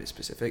bit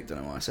specific,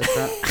 don't know why I said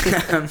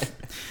that.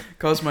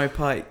 Cosmo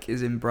Pike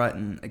is in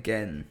Brighton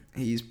again.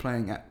 He's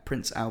playing at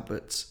Prince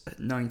Albert's at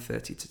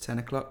 9:30 to 10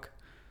 o'clock.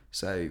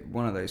 So,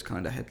 one of those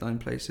kind of headline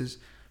places.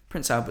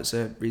 Prince Albert's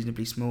a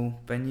reasonably small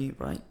venue,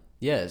 right?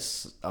 Yeah,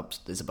 it's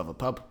above a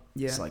pub.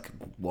 Yeah. It's like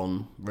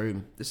one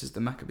room. This is the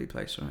Maccabee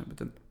place, right? With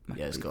the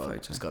Maccabee It's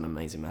photo. got an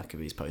amazing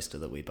Maccabees poster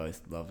that we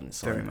both love, and it's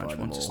Very signed by much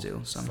them want to all. steal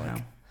It's somehow.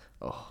 like,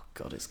 oh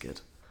god, it's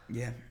good.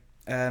 Yeah.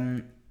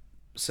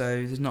 So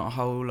there's not a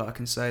whole lot I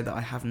can say that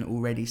I haven't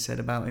already said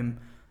about him.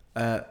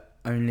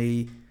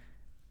 Only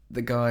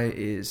the guy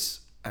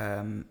is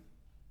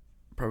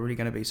probably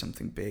going to be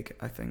something big.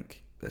 I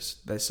think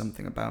there's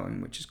something about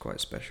him which is quite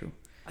special.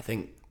 I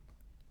think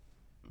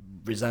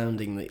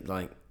resoundingly,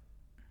 like,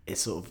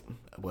 it's sort of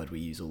a word we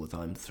use all the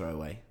time,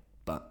 throwaway,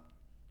 but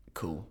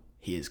cool.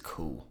 He is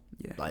cool.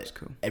 Yeah, like, it's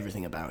cool.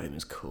 Everything about him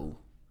is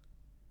cool.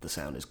 The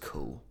sound is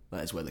cool.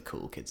 That is where the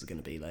cool kids are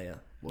going to be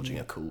later, watching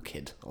a cool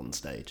kid on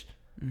stage.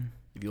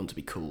 If you want to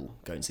be cool,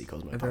 go and see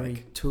Cosmo A Pike.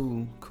 very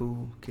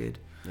cool kid.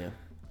 Yeah.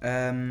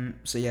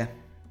 So yeah,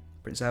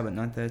 Prince Albert,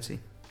 9:30.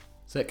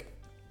 Sick.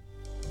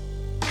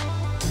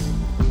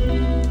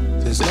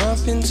 There's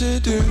nothing to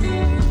do,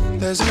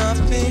 there's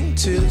nothing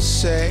to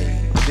say.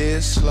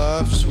 This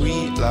love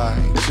sweet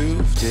like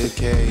tooth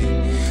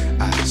decay.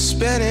 I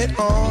spent it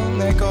on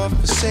that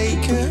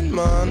godforsaken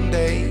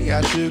Monday.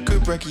 I took a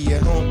brekkie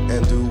at home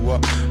and do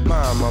what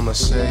my mama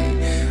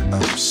say.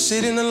 I'm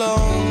sitting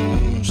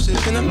alone,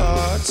 sipping a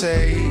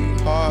latte.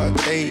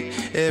 Heart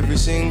ache every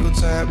single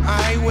time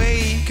I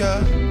wake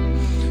up.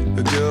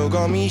 A girl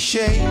got me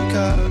shake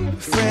up. A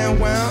friend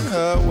wound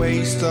her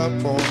waist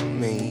up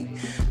on me.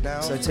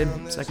 So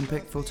Tim, second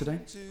pick for today?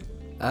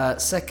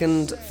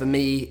 Second for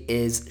me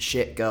is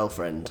Shit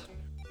Girlfriend.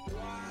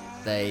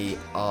 They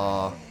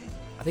are,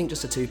 I think,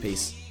 just a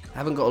two-piece. I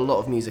haven't got a lot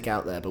of music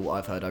out there, but what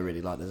I've heard I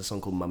really like. There's a song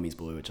called Mummy's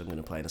Boy, which I'm going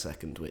to play in a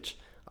second, which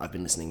I've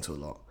been listening to a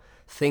lot.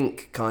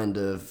 Think kind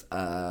of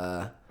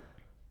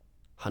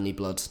Honey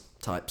Blood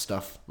type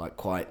stuff, like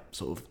quite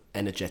sort of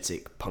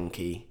energetic,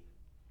 punky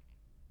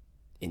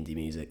indie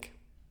music.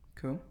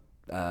 Cool.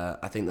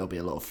 I think there'll be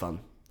a lot of fun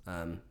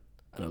and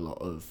a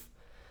lot of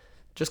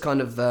just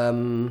kind of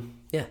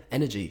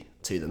energy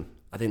to them.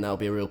 I think that'll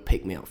be a real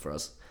pick-me-up for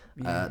us.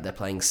 They're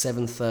playing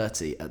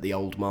 7:30 at the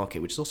Old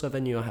Market, which is also a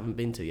venue I haven't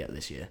been to yet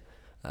this year,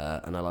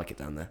 and I like it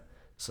down there.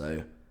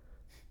 So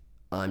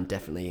I'm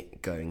definitely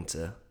going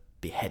to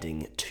be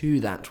heading to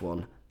that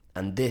one.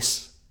 And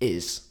this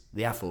is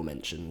the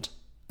aforementioned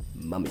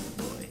Mummy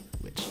Boy,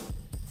 which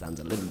sounds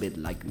a little bit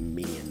like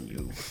me and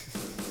you.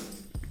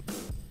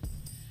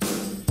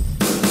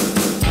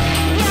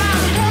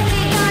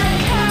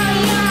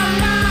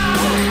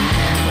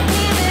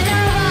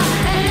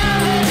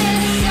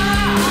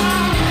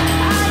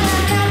 I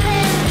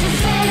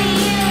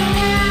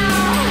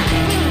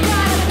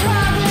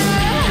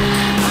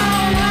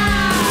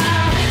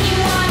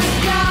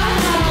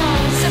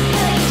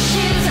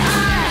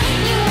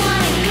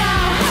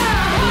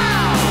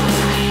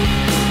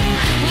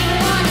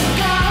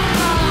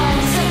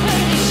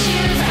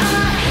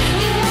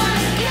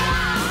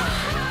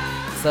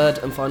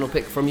third and final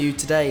pick from you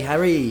today.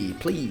 Harry,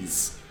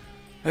 please.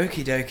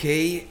 Okie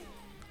dokie,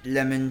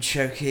 lemon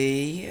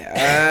chokey.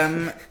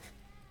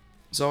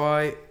 So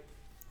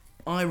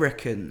I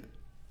reckon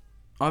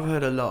I've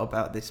heard a lot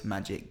about this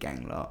Magic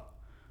gang lot,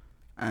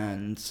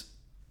 and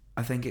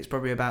I think it's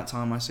probably about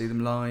time I see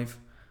them live,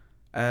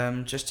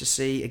 just to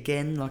see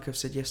again, like I've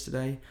said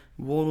yesterday,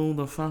 what all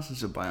the fuss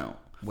is about.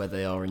 Whether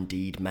they are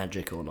indeed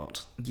magic or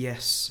not.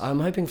 Yes. I'm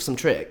hoping for some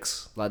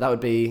tricks. Like, that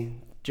would be...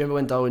 Do you remember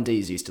when Darwin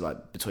Dees used to,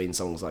 like, between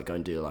songs, like, go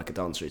and do, like, a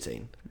dance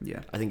routine? Yeah.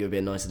 I think it would be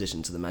a nice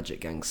addition to the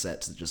Magic Gang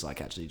set to just, like,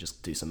 actually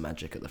just do some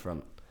magic at the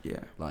front. Yeah.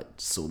 Like,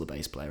 saw the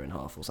bass player in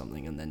half or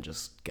something and then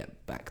just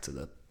get back to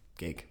the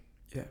gig.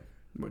 Yeah.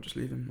 We'll just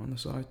leave him on the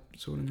side,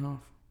 sawed in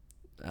half.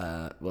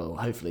 Well,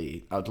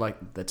 hopefully, I would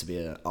like there to be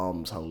an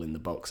arms hole in the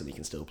box and he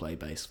can still play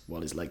bass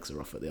while his legs are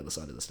off at the other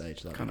side of the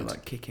stage. That'd Kind be of good.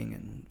 like kicking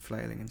and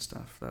flailing and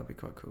stuff. That would be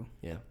quite cool.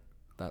 Yeah,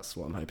 that's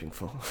what I'm hoping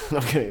for. I'm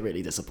going to be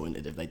really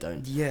disappointed if they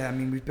don't. Yeah, I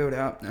mean, we've built it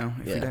up now.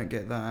 If Yeah. we don't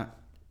get that...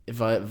 If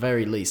I at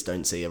very least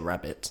don't see a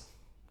rabbit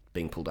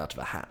being pulled out of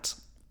a hat.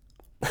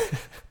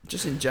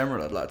 Just in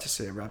general, I'd like to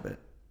see a rabbit.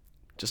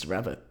 Just a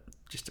rabbit.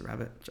 Just a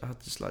rabbit.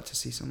 I'd just like to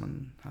see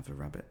someone have a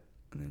rabbit,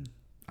 and then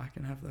I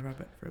can have the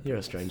rabbit for a bit. You're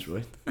a strange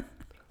boy.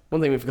 One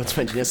thing we forgot to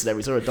mention yesterday,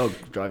 we saw a dog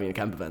driving a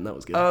camper van. That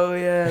was good. Oh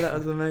yeah, that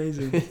was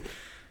amazing.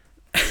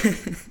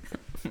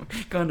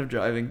 Kind of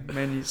driving,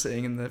 mainly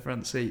sitting in the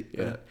front seat,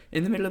 Yeah.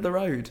 in the middle of the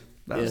road.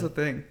 That was Yeah. the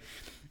thing.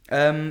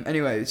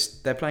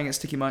 Anyways, they're playing at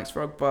Sticky Mike's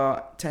Frog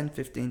Bar,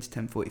 10:15 to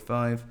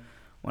 10:45.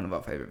 One of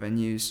our favourite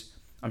venues.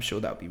 I'm sure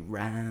that'll be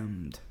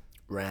rammed.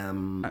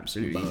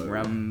 Absolutely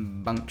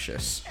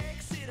rambunctious. I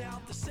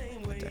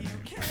don't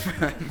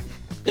know.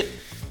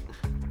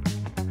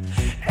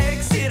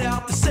 Exit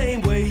out the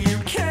same way you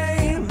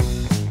came,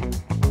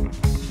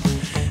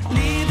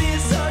 leaving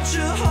such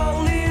a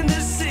hole in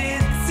the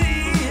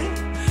city.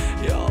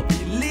 You'll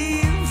be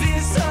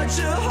leaving such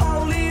a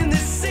hole in the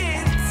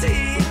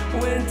city.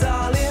 When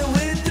darling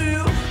we're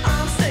through,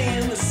 I'm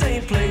staying the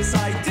same place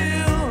I do.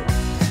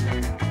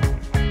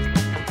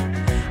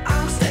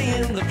 I'm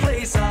staying the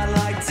place I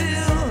like to.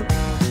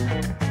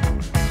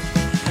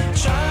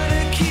 Trying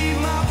to keep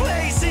my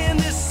place in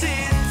the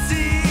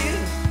city.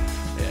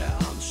 Yeah,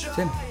 I'm trying.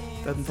 Tim,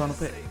 third and final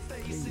pick,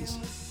 please.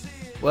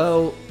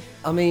 Well,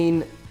 I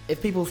mean,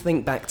 if people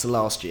think back to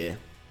last year,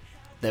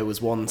 there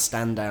was one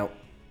standout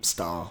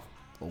star,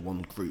 or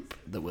one group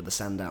that were the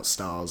standout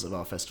stars of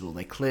our festival.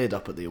 They cleared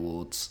up at the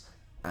awards,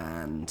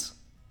 and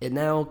it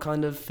now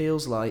kind of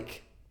feels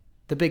like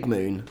the Big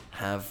Moon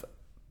have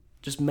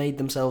just made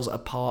themselves a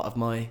part of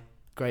my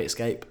Great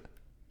Escape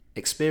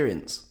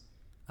experience.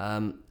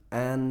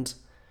 And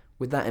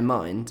with that in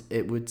mind,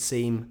 it would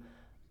seem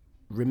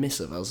remiss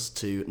of us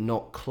to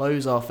not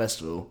close our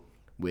festival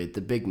with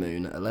the Big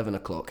Moon at 11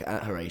 o'clock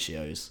at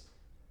Horatio's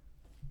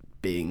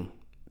being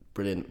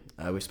brilliant.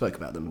 We've spoke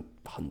about them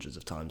hundreds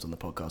of times on the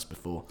podcast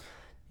before.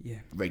 Yeah.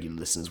 Regular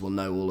listeners will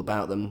know all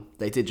about them.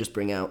 They did just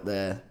bring out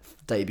their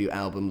debut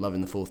album, Love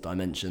in the Fourth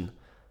Dimension,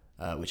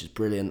 which is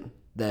brilliant.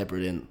 They're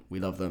brilliant. We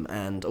love them.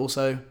 And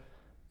also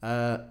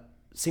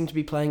seem to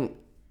be playing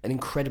an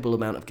incredible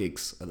amount of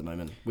gigs at the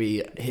moment.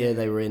 We hear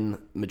they were in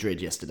Madrid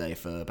yesterday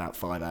for about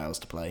 5 hours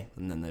to play,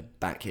 and then they're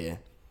back here.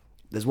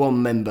 There's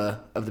one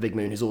member of the Big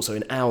Moon who's also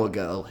an Our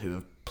Girl who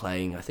are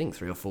playing, I think,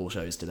 3 or 4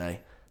 shows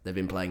today. They've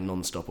been playing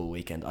non-stop all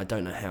weekend. I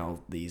don't know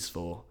how these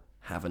 4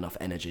 have enough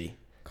energy,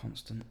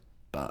 Constant.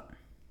 but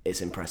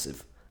it's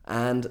impressive.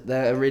 And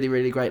they're a really,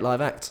 really great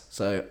live act,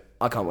 so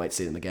I can't wait to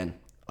see them again.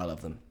 I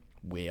love them.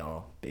 We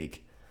are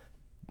big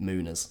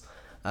Mooners.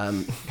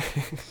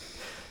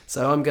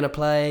 So I'm going to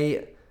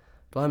play...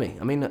 Blimey,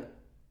 I mean,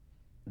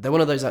 they're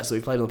one of those acts that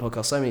we've played on the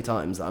podcast so many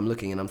times that I'm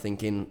looking and I'm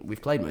thinking,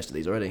 we've played most of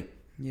these already.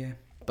 Yeah.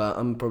 But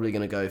I'm probably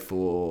going to go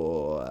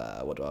for...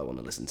 what do I want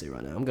to listen to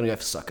right now? I'm going to go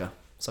for Sucker.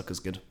 Sucker's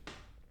good.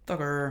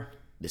 Sucker.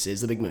 This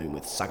is the Big Moon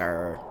with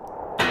Sucker.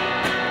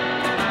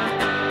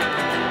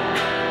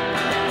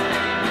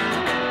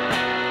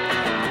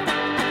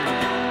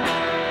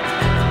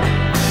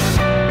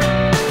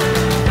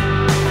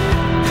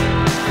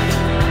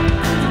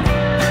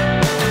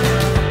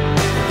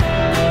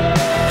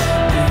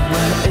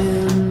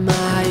 In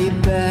my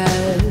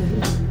bed,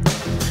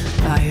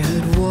 I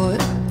heard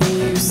what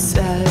you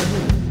said.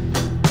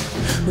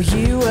 Well,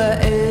 you were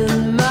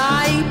in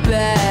my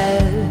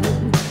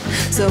bed,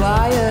 so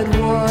I heard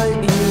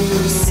what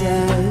you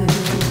said.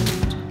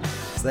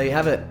 So there you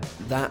have it.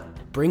 That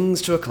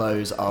brings to a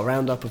close our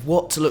roundup of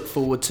what to look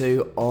forward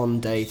to on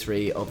day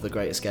 3 of The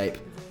Great Escape.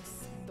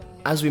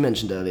 As we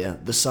mentioned earlier,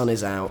 the sun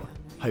is out.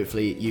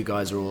 Hopefully you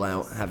guys are all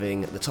out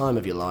having the time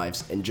of your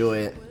lives. Enjoy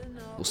it.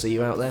 We'll see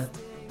you out there.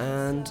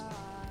 And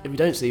if we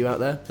don't see you out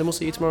there, then we'll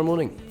see you tomorrow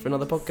morning for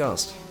another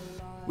podcast.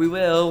 We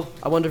will.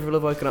 I wonder if we'll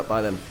have woken up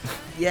by then.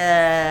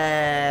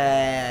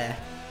 Yeah.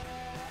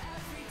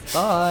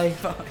 Bye.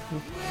 Bye.